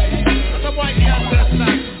 That's the white guy first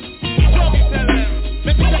time. Joe, me tell them.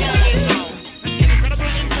 Let me tell you now. Incredible.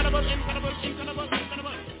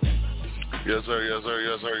 Yes, sir, yes, sir,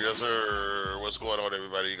 yes, sir, yes, sir. What's going on,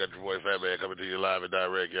 everybody? You got your boy Fat Man coming to you live and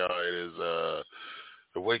direct, y'all. It is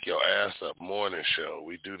the Wake Your Ass Up morning show.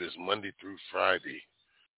 We do this Monday through Friday.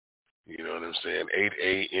 You know what I'm saying? 8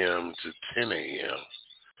 a.m. to 10 a.m.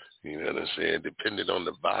 You know what I'm saying? Depending on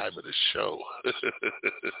the vibe of the show.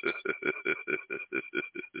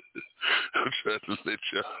 I'm trying to let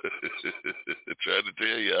y'all, trying to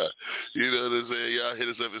tell y'all. You know what I'm saying? Y'all hit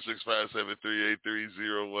us up at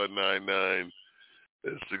 657-383-0199.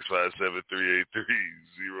 That's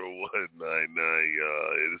 657-383-0199,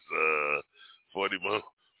 y'all. It's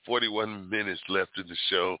 41 minutes left in the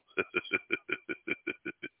show.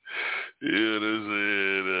 You know what I'm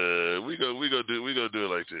saying? We gonna do it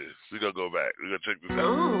like this. We gonna go back. We gonna check this out.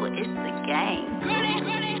 Ooh, it's the game.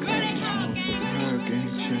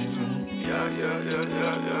 Yeah.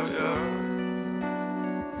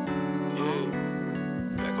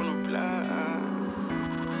 Back on the block.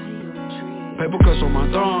 Paper cuts on my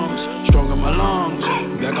thumbs, strong in my lungs.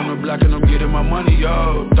 Back on the block and I'm getting my money,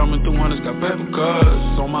 yo. Thumbing through hundreds, got paper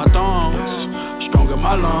cuts on my thumbs, strong in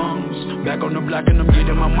my lungs. Back on the block and I'm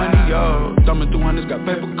getting my money, yo. Thumbing through hundreds, got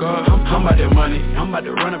paper cuts. I'm about that money, I'm about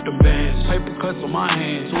to run up them bands. Paper cuts on my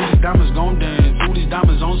hands. Ooh, these diamonds gon' dance. Ooh, these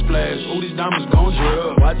diamonds on splash. Ooh, these diamonds gon'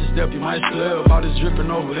 drip. Watch your step, you might slip. All this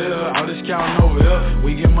dripping over here, all this counting over here.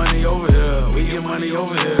 We get money over here, we get money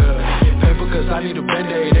over here. Paper cuts, I need a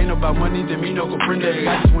band-aid. Ain't about money to me, no comprende.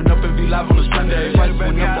 I just went up and be live on a Sunday. Prices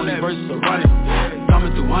went up on these verses, so run it.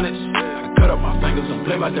 Thumbing through hundreds. Cut up my fingers and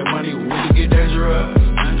play about that money. We can get dangerous.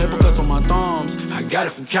 Paper cuts on my thumbs. I got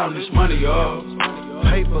it from counting this money, yo.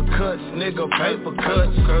 Paper cuts, nigga, paper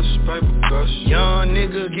cuts. Paper cuts. Young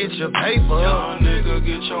nigga, get your paper. Young nigga,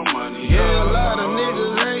 get your money. Yeah, a lot of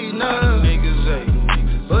niggas ain't none.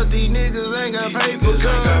 But these niggas ain't got paper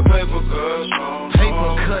cuts. Paper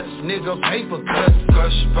cuts, nigga, paper cuts.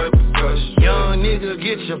 Paper cuts. Young nigga,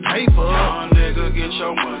 get your paper. Young nigga, get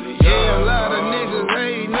your money. Yeah, a lot of niggas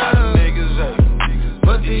ain't none.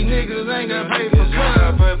 But these niggas ain't got paper cuts.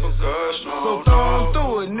 So throw 'em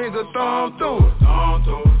through it, nigga, throw 'em through it.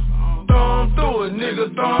 Throw 'em through it, nigga,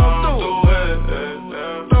 throw 'em through it.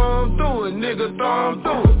 Throw 'em through it, nigga, throw 'em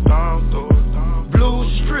through it. Blue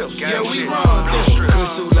strips, yeah, we run through it.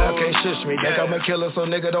 Crystal loud, can't shush me. Think I'm a killer, so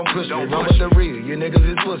nigga don't push me. Run with the real, you niggas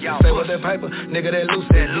is pussy. Stay with that paper, nigga that loose,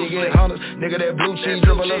 that big head hunters. Nigga that blue cheese,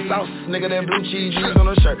 dribble up sauce. Nigga that blue cheese, G's on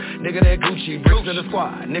the shirt. Nigga that Gucci, bricks to the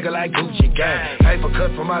squad. Nigga like Gucci gang. Paper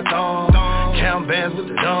cut for my thumb. Count bands with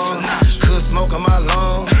the dumb. Could smoke on my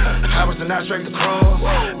lungs. Hoppers and not straight to crumbs.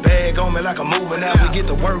 Bag on me like I'm moving out. We get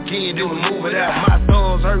the work in, then we move it out. My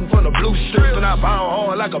thumbs hurting from the blue strips, and I ball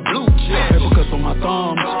hard like a blue chip. Paper cuts on my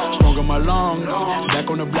thumbs, strong on my lungs. Back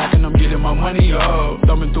on the block and I'm getting my money up.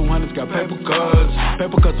 Thumbing through hundreds, got paper cuts.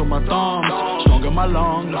 Paper cuts on my thumbs, strong on my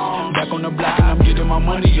lungs. Back on the block and I'm getting my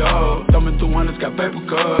money up. Thumbing through hundreds, got paper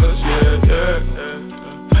cuts. Yeah.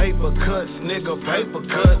 Paper cuts, nigga, paper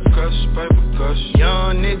cuts. Paper cuts.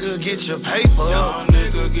 Young nigga, get your paper. Young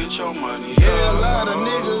nigga, get your money. Yeah, a lot of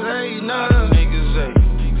niggas ain't none.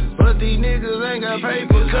 But these niggas ain't got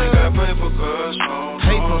paper cuts. Paper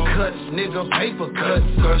cuts, nigga, paper cuts.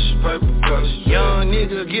 Paper cuts. Young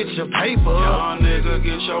nigga, get your paper. Young nigga,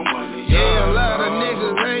 get your money. Yeah, a lot of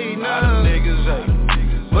niggas ain't none.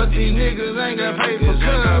 But these niggas ain't got paper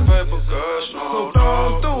cuts. So throw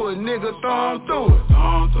 'em through it, nigga, throw 'em through it.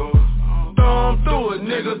 Throw 'em through it,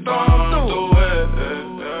 nigga, throw 'em through it.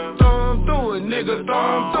 Throw 'em through it, nigga, throw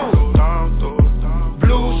 'em through it.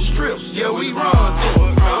 Blue strips, yeah, we run through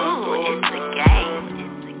it.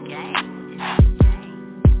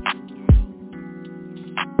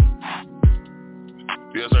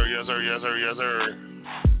 Yes, sir, yes, sir, yes, sir, yes, sir.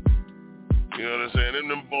 You know what I'm saying?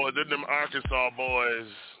 Them boys, them Arkansas boys.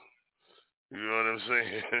 You know what I'm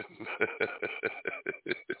saying?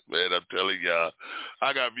 Man, I'm telling y'all,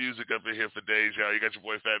 I got music up in here for days, y'all. You got your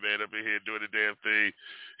boy Fat Man up in here doing the damn thing.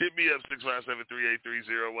 Hit me up,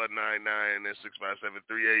 657-383-0199. That's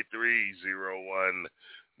 657-383-0199.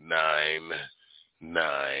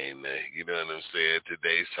 You know what I'm saying?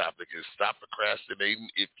 Today's topic is stop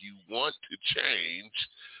procrastinating. If you want to change,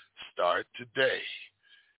 start today.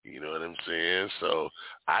 You know what I'm saying? So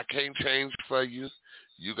I can't change for you.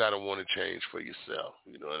 You got to want to change for yourself.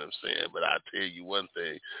 You know what I'm saying? But I tell you one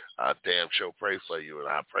thing, I damn sure pray for you, and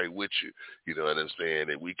I pray with you. You know what I'm saying?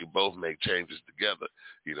 And we can both make changes together.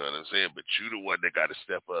 You know what I'm saying? But you the one that got to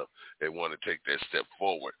step up and want to take that step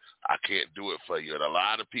forward. I can't do it for you. And a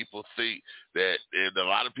lot of people think that, and a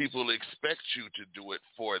lot of people expect you to do it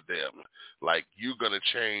for them. Like you're going to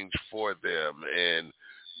change for them. And,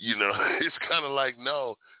 you know, it's kind of like,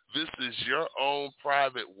 no, this is your own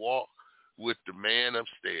private walk with the man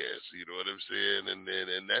upstairs, you know what I'm saying? And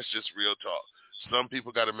that's just real talk. Some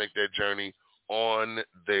people got to make that journey on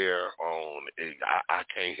their own. I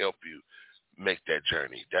can't help you make that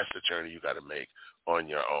journey. That's the journey you got to make on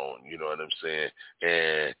your own, you know what I'm saying?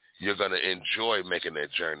 And you're going to enjoy making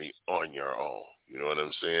that journey on your own. You know what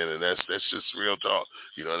I'm saying? And that's just real talk.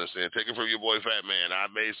 You know what I'm saying? Take it from your boy Fat Man. I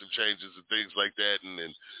made some changes and things like that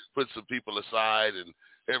and put some people aside and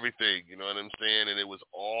everything, you know what I'm saying? And it was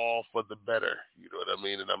all for the better, you know what I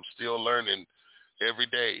mean? And I'm still learning every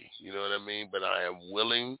day, you know what I mean? But I am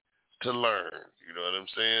willing to learn, you know what I'm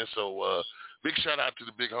saying? So big shout out to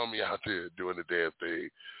the big homie out there doing the damn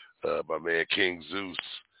thing, my man King Zeus,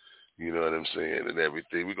 you know what I'm saying, and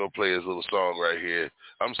everything. We're going to play his little song right here.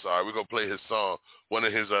 I'm sorry, we're going to play his song, one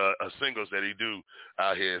of his singles that he do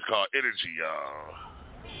out here. It's called Energy, y'all.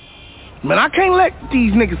 Man, I can't let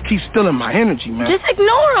these niggas keep stealing my energy, man. Just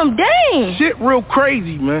ignore them, dang. Shit real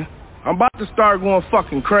crazy, man. I'm about to start going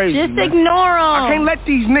fucking crazy, Just man. ignore them. I can't let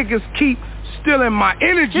these niggas keep stealing my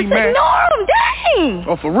energy, Just man. ignore them, dang.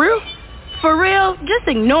 Oh, for real? For real, just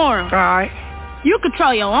ignore them. All right. You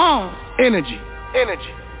control your own. Energy.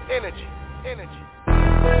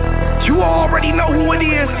 You already know who it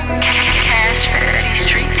is.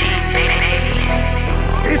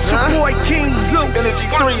 It's your boy King Zoo. Energy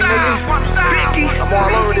 3, nigga. Biggie. I'm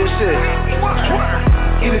all over this shit.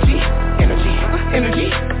 Energy.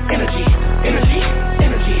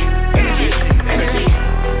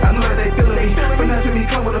 I know that they feeling me, but not to me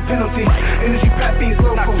come with a penalty. Energy, pat beans,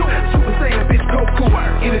 loco. Super Saiyan, bitch, Goku.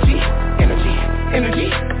 Energy.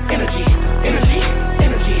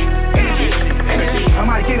 I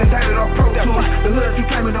might get indicted off Pro Tools. The hood you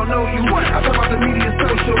claiming don't know you. I talk about the media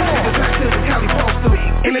social. The back to the county postal.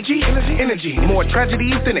 Energy. More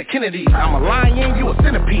tragedies than a Kennedy. I'm a lion, you a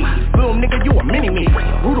centipede. Little nigga, you a mini-me.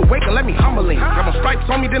 Rude awaken, let me humbling. Got more stripes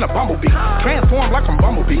on me than a bumblebee. Transform like I'm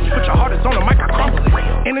Bumblebee. Put your heart is on the mic, I crumble it.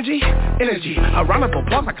 Energy. A round of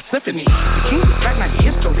applause like a symphony. The king is back, not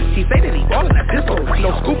history. He say that he ballin' that pistol.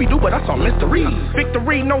 No Scooby-Doo, but I saw mystery.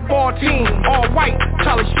 Victory, no ball team. All white,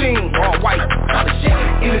 Charlie Sheen. All white, Charlie Sheen.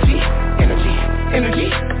 Energy.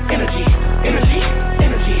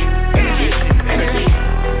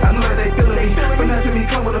 I know that they feeling me, but not to me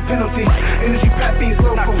come with a penalty. Energy, pat beans,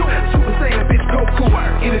 loco. Super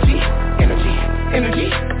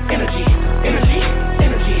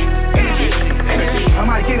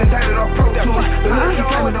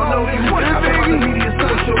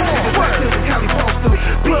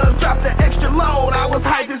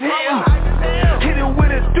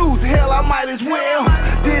as well.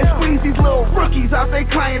 Then squeeze these little rookies out they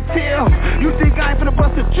clientele. You think I ain't finna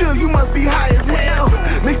bust a chill, you must be high as hell.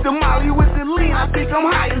 Mix the molly with the lean, I think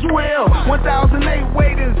I'm high as well. 1008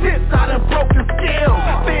 weight and zips, I done broke the scale.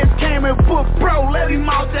 Fans came and booked bro, let him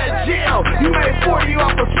out that jail. You made 40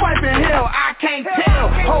 off a swiping, hell, I can't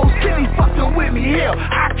tell. Whole city fucking with me, hell,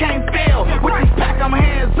 I can't fail. With this pack I'm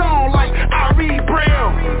hands on like I read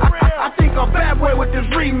Braille. I think I'm bad boy with this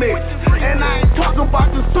remix. And I ain't talking about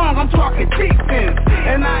the song, I'm talking defense.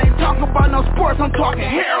 And I ain't talking about no sports, I'm talking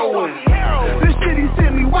heroin. This shit he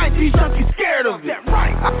sent me white, these junkies scared of it.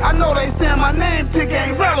 I know they saying my name to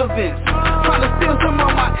gain relevance. Trying to steal some of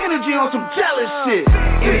my energy on some jealous shit.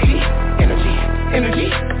 Energy, energy, energy,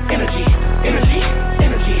 energy, energy,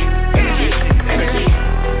 energy, energy, energy.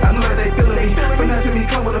 I know that they feeling me, but not to me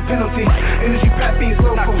come with a penalty. Energy, pass being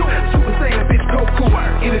slow food, Super Saiyan, bitch, Goku.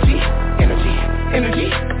 Energy, energy, energy,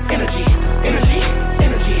 energy, energy,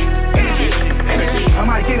 energy, energy, energy. I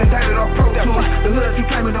might get indicted off Pro Tools. The hood you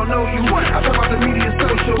claiming don't know you. I talk about the media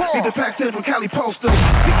social. Need the pack from Cali Postal.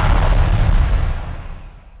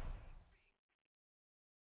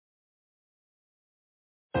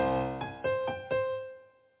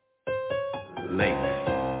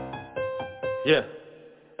 Yeah.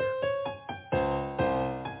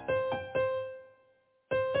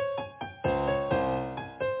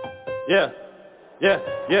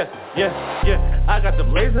 Yeah. I got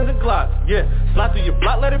them lasers in the Glock. Yeah. Slide through your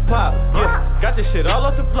block, let it pop. Yeah. Got this shit all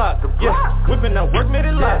off the block. Yeah. Whipping that work, made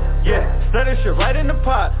it lock. Yeah. Stir this shit right in the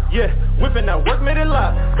pot. Yeah. Whipping that work, made it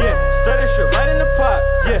lock. Yeah. Stir this shit right in the pot.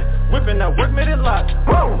 Yeah. Whipping that work, made it lock.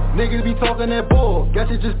 Niggas be talking that bull. Guess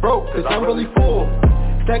it just broke, cause I'm really full.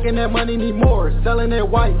 Stacking that money, need more. Selling that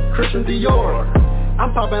white, Christian Dior.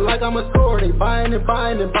 I'm popping like I'm a score. They buying and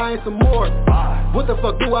buying and buying some more. What the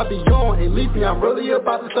fuck do I be on? Hey, leave me, I'm really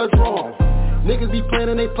about to start drawing. Niggas be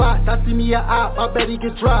planning they plots. I see me a op, I bet he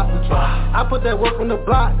get dropped. I put that work on the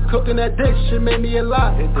block. Cooking that dick, shit made me a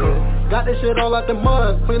lot. Got that shit all out the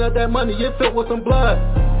mud. Clean up that money, it filled with some blood.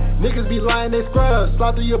 Niggas be lying, they scrubs.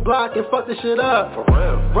 Slide through your block and fuck this shit up. For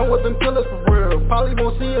real. Run with them killers for real. Probably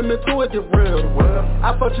won't see him until it get real.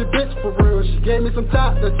 I fucked your bitch for real. She gave me some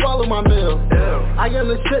top to swallow my meal. I am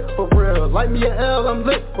the shit for real. Like me a L, I'm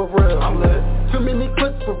lit for real. I'm lit. Too many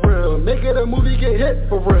clips for real. Make it a movie, get hit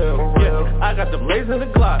for real. Yeah, I got them lasers in the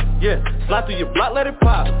Glock. Yeah, slide through your block, let it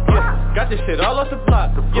pop. Yeah, got this shit all off the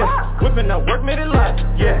block. Yeah, whipping that work, made it lock.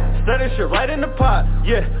 Yeah, stir this shit right in the pot.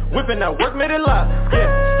 Yeah, whipping that work, made it lock. Yeah,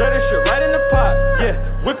 stir this shit right in the pot.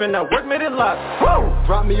 Yeah, whipping that work, made it lock.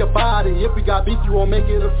 Drop me a body. If we got beef, you won't make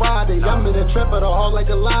it a Friday. I'm in the trap at the hall like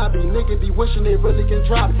a lobby. Nigga be wishing they really can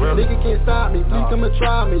drop me. Nigga can't stop me. Please come and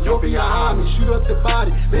try me. You'll be behind me. Shoot up the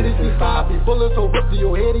body. They just be sloppy. Bullets will rip through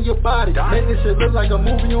your head and your body. Make this shit look like a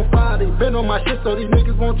movie on Friday. Been on my shit so these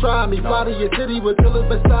niggas won't try me. Fly to your city with killers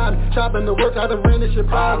beside me. Chopping the work, I done ran this shit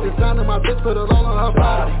by me. Designing my bitch, put it all on her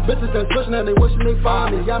body. Bitches done switching and they wishing they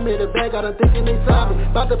find me. I made a bag, I done thinking they saw me.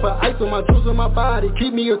 About to put ice on my jewels on my body.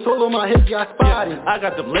 Keep me a tool on my hip, yeah, I spotty. I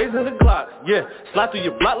got them lasers in the Glock. Yeah, slide through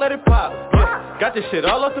your block, let it pop. Yeah, got this shit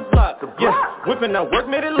all off the block. Yeah, whipping that work,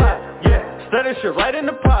 made it lock. Yeah, stir this shit right in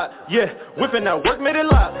the pot. Yeah, whipping that work, made it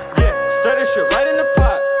lock. Yeah, stir this shit right in the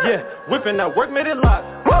pot. Yeah, whipping that work, made it lock.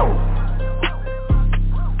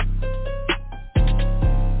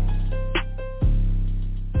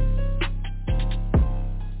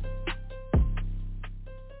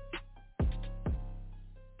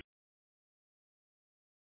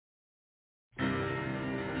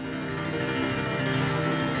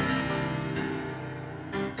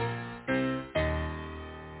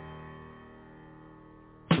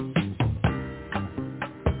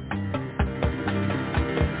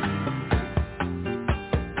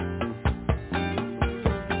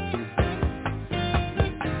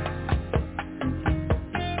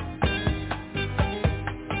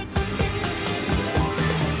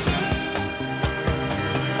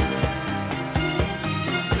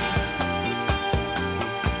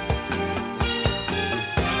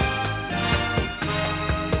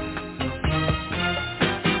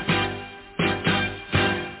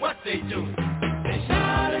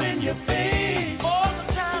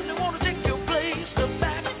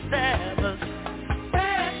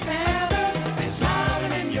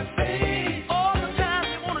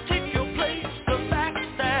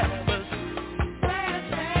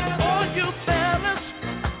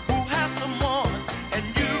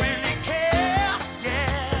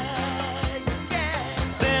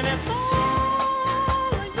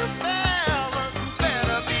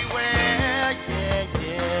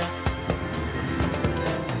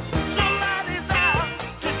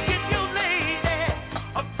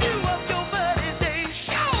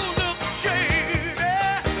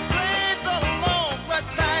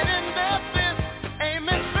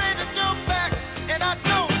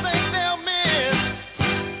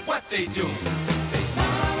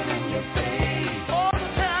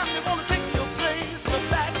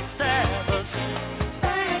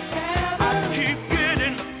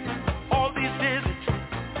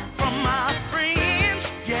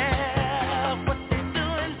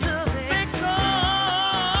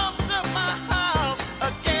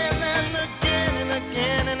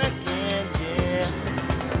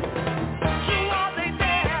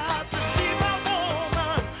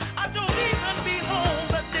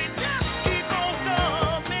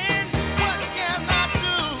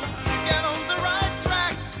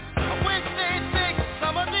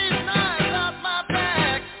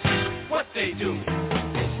 they do?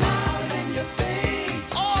 They smile in your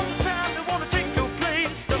face. All the time they wanna take your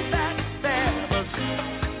place. The backstabbers.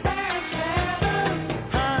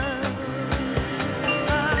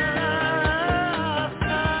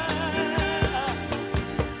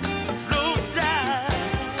 Low down,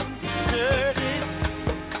 dirty.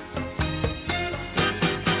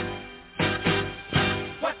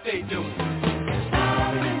 What they do?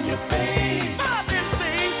 Smile in your face. Smiling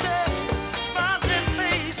faces, smiling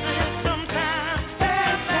faces. Sometimes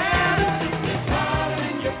bad, smile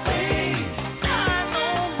in your face. I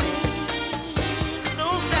know me,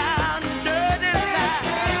 low down, dirty side.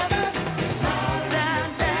 Down,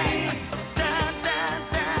 down, down,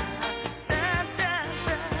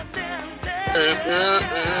 down,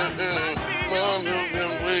 down, down,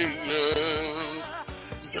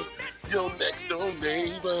 Your next door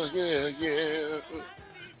neighbor, yeah.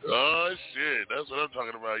 Oh, shit. That's what I'm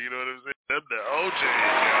talking about. You know what I'm saying? That's the OJ.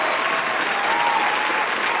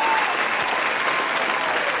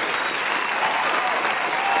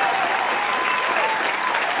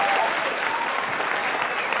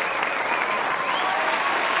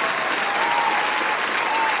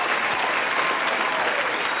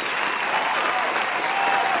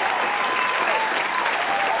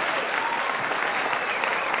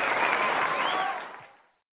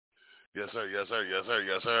 Yes, sir, yes, sir, yes, sir,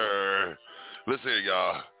 yes, sir. Listen here,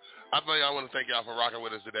 y'all. I want to thank y'all for rocking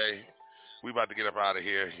with us today. We about to get up out of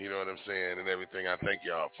here, you know what I'm saying, and everything. I thank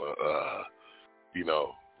y'all for,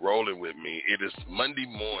 rolling with me. It is Monday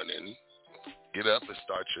morning. Get up and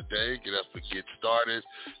start your day. Get up and get started.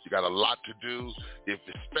 You got a lot to do,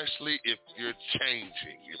 especially if you're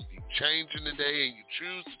changing. If you're changing today and you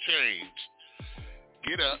choose to change,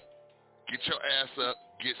 get up, get your ass up,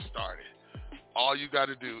 get started. All you got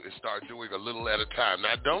to do is start doing a little at a time.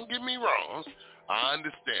 Now, don't get me wrong. I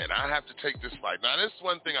understand. I have to take this fight. Now, this is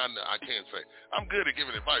one thing I can't say. I'm good at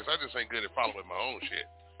giving advice. I just ain't good at following my own shit.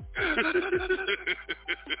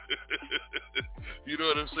 You know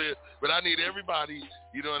what I'm saying? But I need everybody,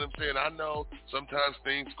 you know what I'm saying? I know sometimes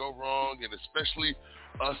things go wrong, and especially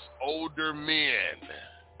us older men.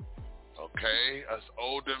 Okay? Us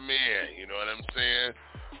older men, you know what I'm saying?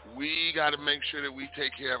 We got to make sure that we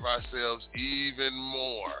take care of ourselves even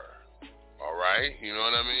more. All right? You know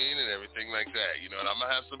what I mean? And everything like that. You know, and I'm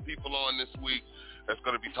going to have some people on this week that's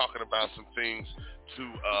going to be talking about some things to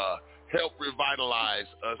help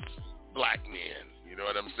revitalize us black men. You know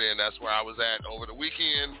what I'm saying? That's where I was at over the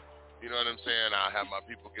weekend. You know what I'm saying? I have my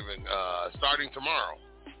people giving, starting tomorrow.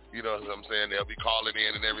 You know what I'm saying? They'll be calling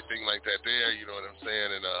in and everything like that there. You know what I'm saying?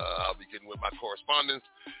 And I'll be getting with my correspondence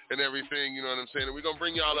and everything. You know what I'm saying? And we're going to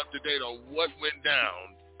bring y'all up to date on what went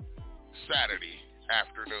down Saturday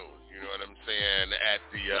afternoon. You know what I'm saying? At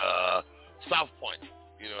the South Point.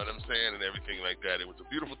 You know what I'm saying? And everything like that. It was a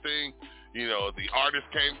beautiful thing. You know, the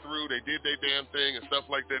artists came through. They did their damn thing and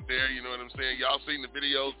stuff like that there. You know what I'm saying? Y'all seen the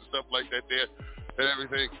videos and stuff like that there and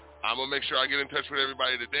everything. I'm going to make sure I get in touch with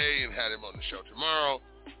everybody today and have them on the show tomorrow.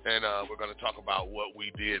 And we're going to talk about what we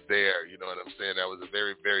did there. You know what I'm saying? That was a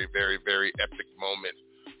very, very, very, very epic moment.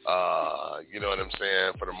 You know what I'm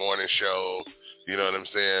saying? For the morning show. You know what I'm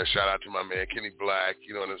saying? Shout out to my man, Kenny Black.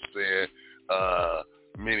 You know what I'm saying?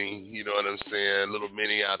 Minnie, you know what I'm saying? Little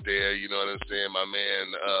Minnie out there. You know what I'm saying? My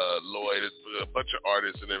man, Lloyd, a bunch of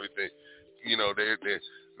artists and everything. You know, their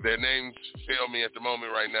names fail me at the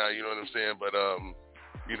moment right now. You know what I'm saying? But,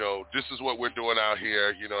 you know, this is what we're doing out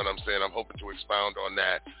here. You know what I'm saying? I'm hoping to expound on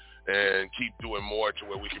that and keep doing more to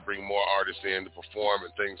where we can bring more artists in to perform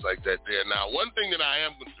and things like that there. Now, one thing that I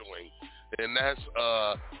am doing, and that's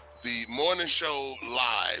the morning show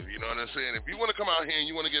live. You know what I'm saying? If you want to come out here and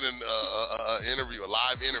you want to get an interview, a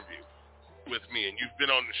live interview with me, and you've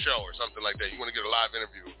been on the show or something like that, you want to get a live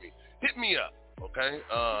interview with me, hit me up, okay?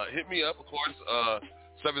 Hit me up, of course,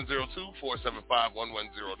 702-475-1109.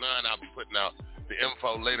 I'll be putting out the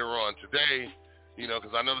info later on today, you know,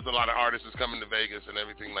 because I know there's a lot of artists that's coming to Vegas and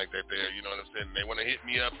everything like that there, you know what I'm saying? They want to hit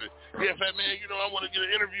me up and, yeah, fat man, you know, I want to get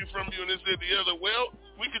an interview from you and this and the other. Well,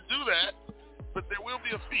 we could do that, but there will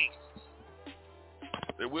be a fee.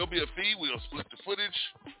 There will be a fee. We'll split the footage,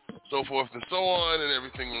 so forth and so on and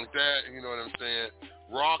everything like that, you know what I'm saying?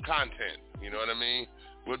 Raw content, you know what I mean?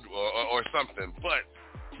 Or something, but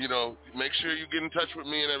you know, make sure you get in touch with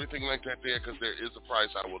me and everything like that there, because there is a price.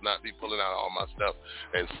 I will not be pulling out all my stuff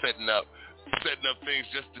and setting up things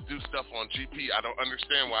just to do stuff on GP. I don't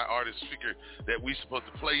understand why artists figure that we supposed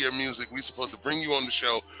to play your music, we supposed to bring you on the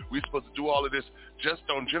show, we supposed to do all of this just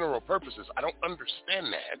on general purposes. I don't understand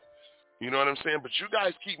that. You know what I'm saying? But you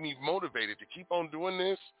guys keep me motivated to keep on doing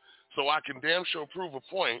this so I can damn sure prove a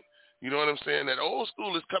point. You know what I'm saying? That old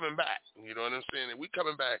school is coming back. You know what I'm saying? And we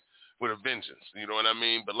coming back with a vengeance. You know what I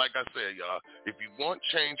mean? But like I said, y'all, if you want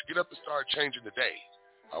change, get up and start changing today.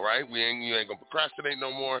 All right? You ain't going to procrastinate no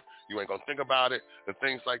more. You ain't going to think about it and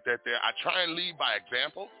things like that there. I try and lead by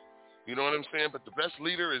example. You know what I'm saying? But the best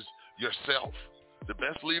leader is yourself. The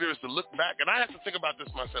best leader is to look back, and I have to think about this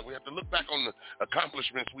myself. We have to look back on the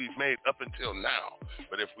accomplishments we've made up until now.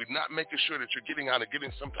 But if we're not making sure that you're getting out and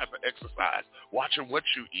getting some type of exercise, watching what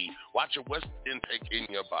you eat, watching what's intake in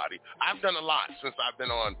your body. I've done a lot since I've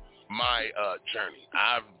been on my journey.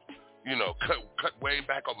 I've, cut way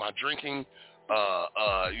back on my drinking.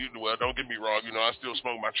 Well, don't get me wrong, I still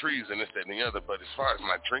smoke my trees and this, that, and the other, but as far as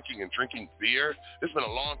my drinking and drinking beer, it's been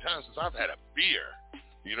a long time since I've had a beer.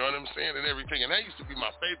 You know what I'm saying? And everything. And that used to be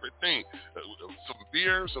my favorite thing. Some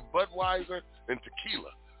beer, some Budweiser, and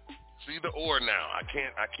tequila. It's either or now. I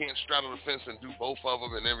can't straddle the fence and do both of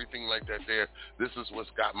them and everything like that there. This is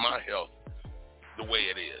what's got my health the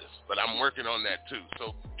way it is. But I'm working on that too.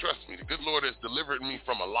 So trust me, the good Lord has delivered me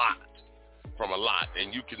from a lot.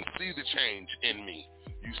 And you can see the change in me.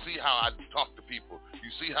 You see how I talk to people.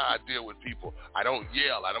 You see how I deal with people. I don't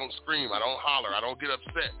yell. I don't scream. I don't holler. I don't get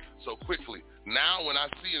upset so quickly. Now when I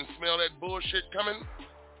see and smell that bullshit coming,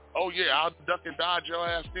 oh yeah, I'll duck and dodge your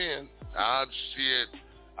ass in. I'll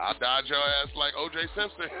dodge your ass like O.J.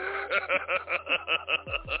 Simpson.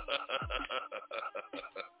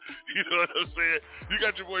 You know what I'm saying? You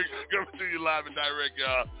got your boy coming to you live and direct,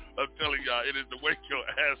 y'all. I'm telling y'all, it is the Wake Your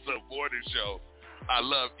Ass Up morning show. I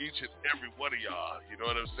love each and every one of y'all. You know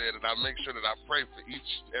what I'm saying? And I make sure that I pray for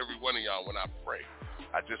each and every one of y'all when I pray.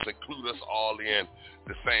 I just include us all in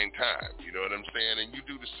the same time. You know what I'm saying? And you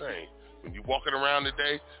do the same. When you're walking around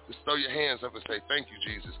today, just throw your hands up and say, thank you,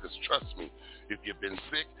 Jesus, because trust me, if you've been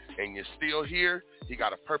sick and you're still here, he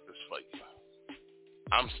got a purpose for you.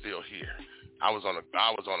 I'm still here. I was on an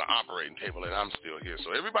operating table, and I'm still here.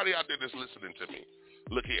 So everybody out there that's listening to me,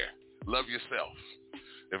 look here. Love yourself.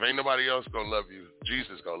 If ain't nobody else going to love you,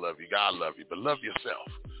 Jesus going to love you, God love you, but love yourself.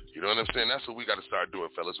 You know what I'm saying? That's what we got to start doing,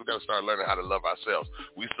 fellas. We got to start learning how to love ourselves.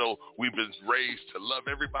 We've been raised to love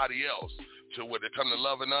everybody else. So when it comes to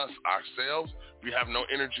loving ourselves, we have no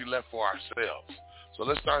energy left for ourselves. So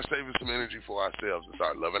let's start saving some energy for ourselves and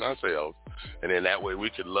start loving ourselves. And then that way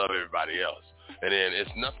we can love everybody else. And then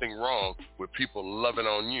it's nothing wrong with people loving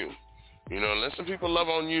on you. Let some people love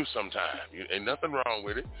on you sometime. Ain't nothing wrong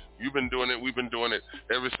with it. You've been doing it. We've been doing it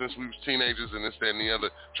ever since we was teenagers and this, that, and the other,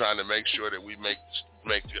 trying to make sure that we make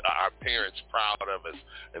our parents proud of us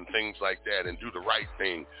and things like that and do the right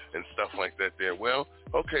thing and stuff like that there. Well,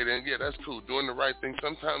 okay then, yeah, that's cool. Doing the right thing.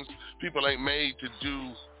 Sometimes people ain't made to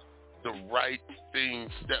do the right thing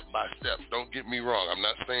step by step. Don't get me wrong. I'm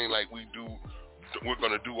not saying like we're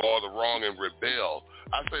going to do all the wrong and rebel.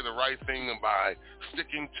 I say the right thing by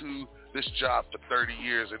sticking to this job for 30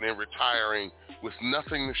 years and then retiring with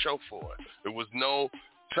nothing to show for it. There was no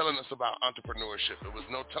telling us about entrepreneurship. There was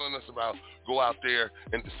no telling us about go out there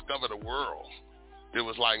and discover the world. It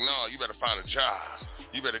was like, no, you better find a job.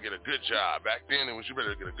 You better get a good job. Back then it was you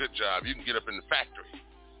better get a good job. You can get up in the factory.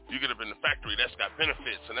 You get up in the factory, that's got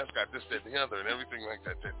benefits, and that's got this, that, and the other, and everything like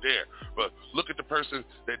that there. But look at the person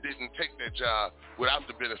that didn't take that job without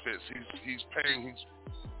the benefits. He's paying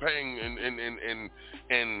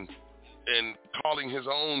and calling his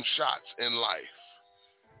own shots in life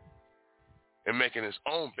and making his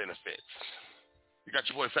own benefits. You got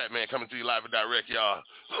your boy Fat Man coming to you live and direct, y'all.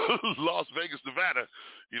 Las Vegas, Nevada.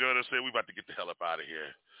 You know what I'm saying? We about to get the hell up out of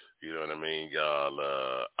here. You know what I mean,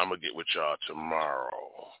 y'all? I'm going to get with y'all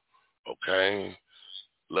tomorrow. Okay?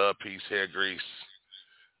 Love, peace, hair grease.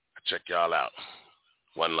 Check y'all out.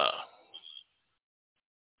 One love.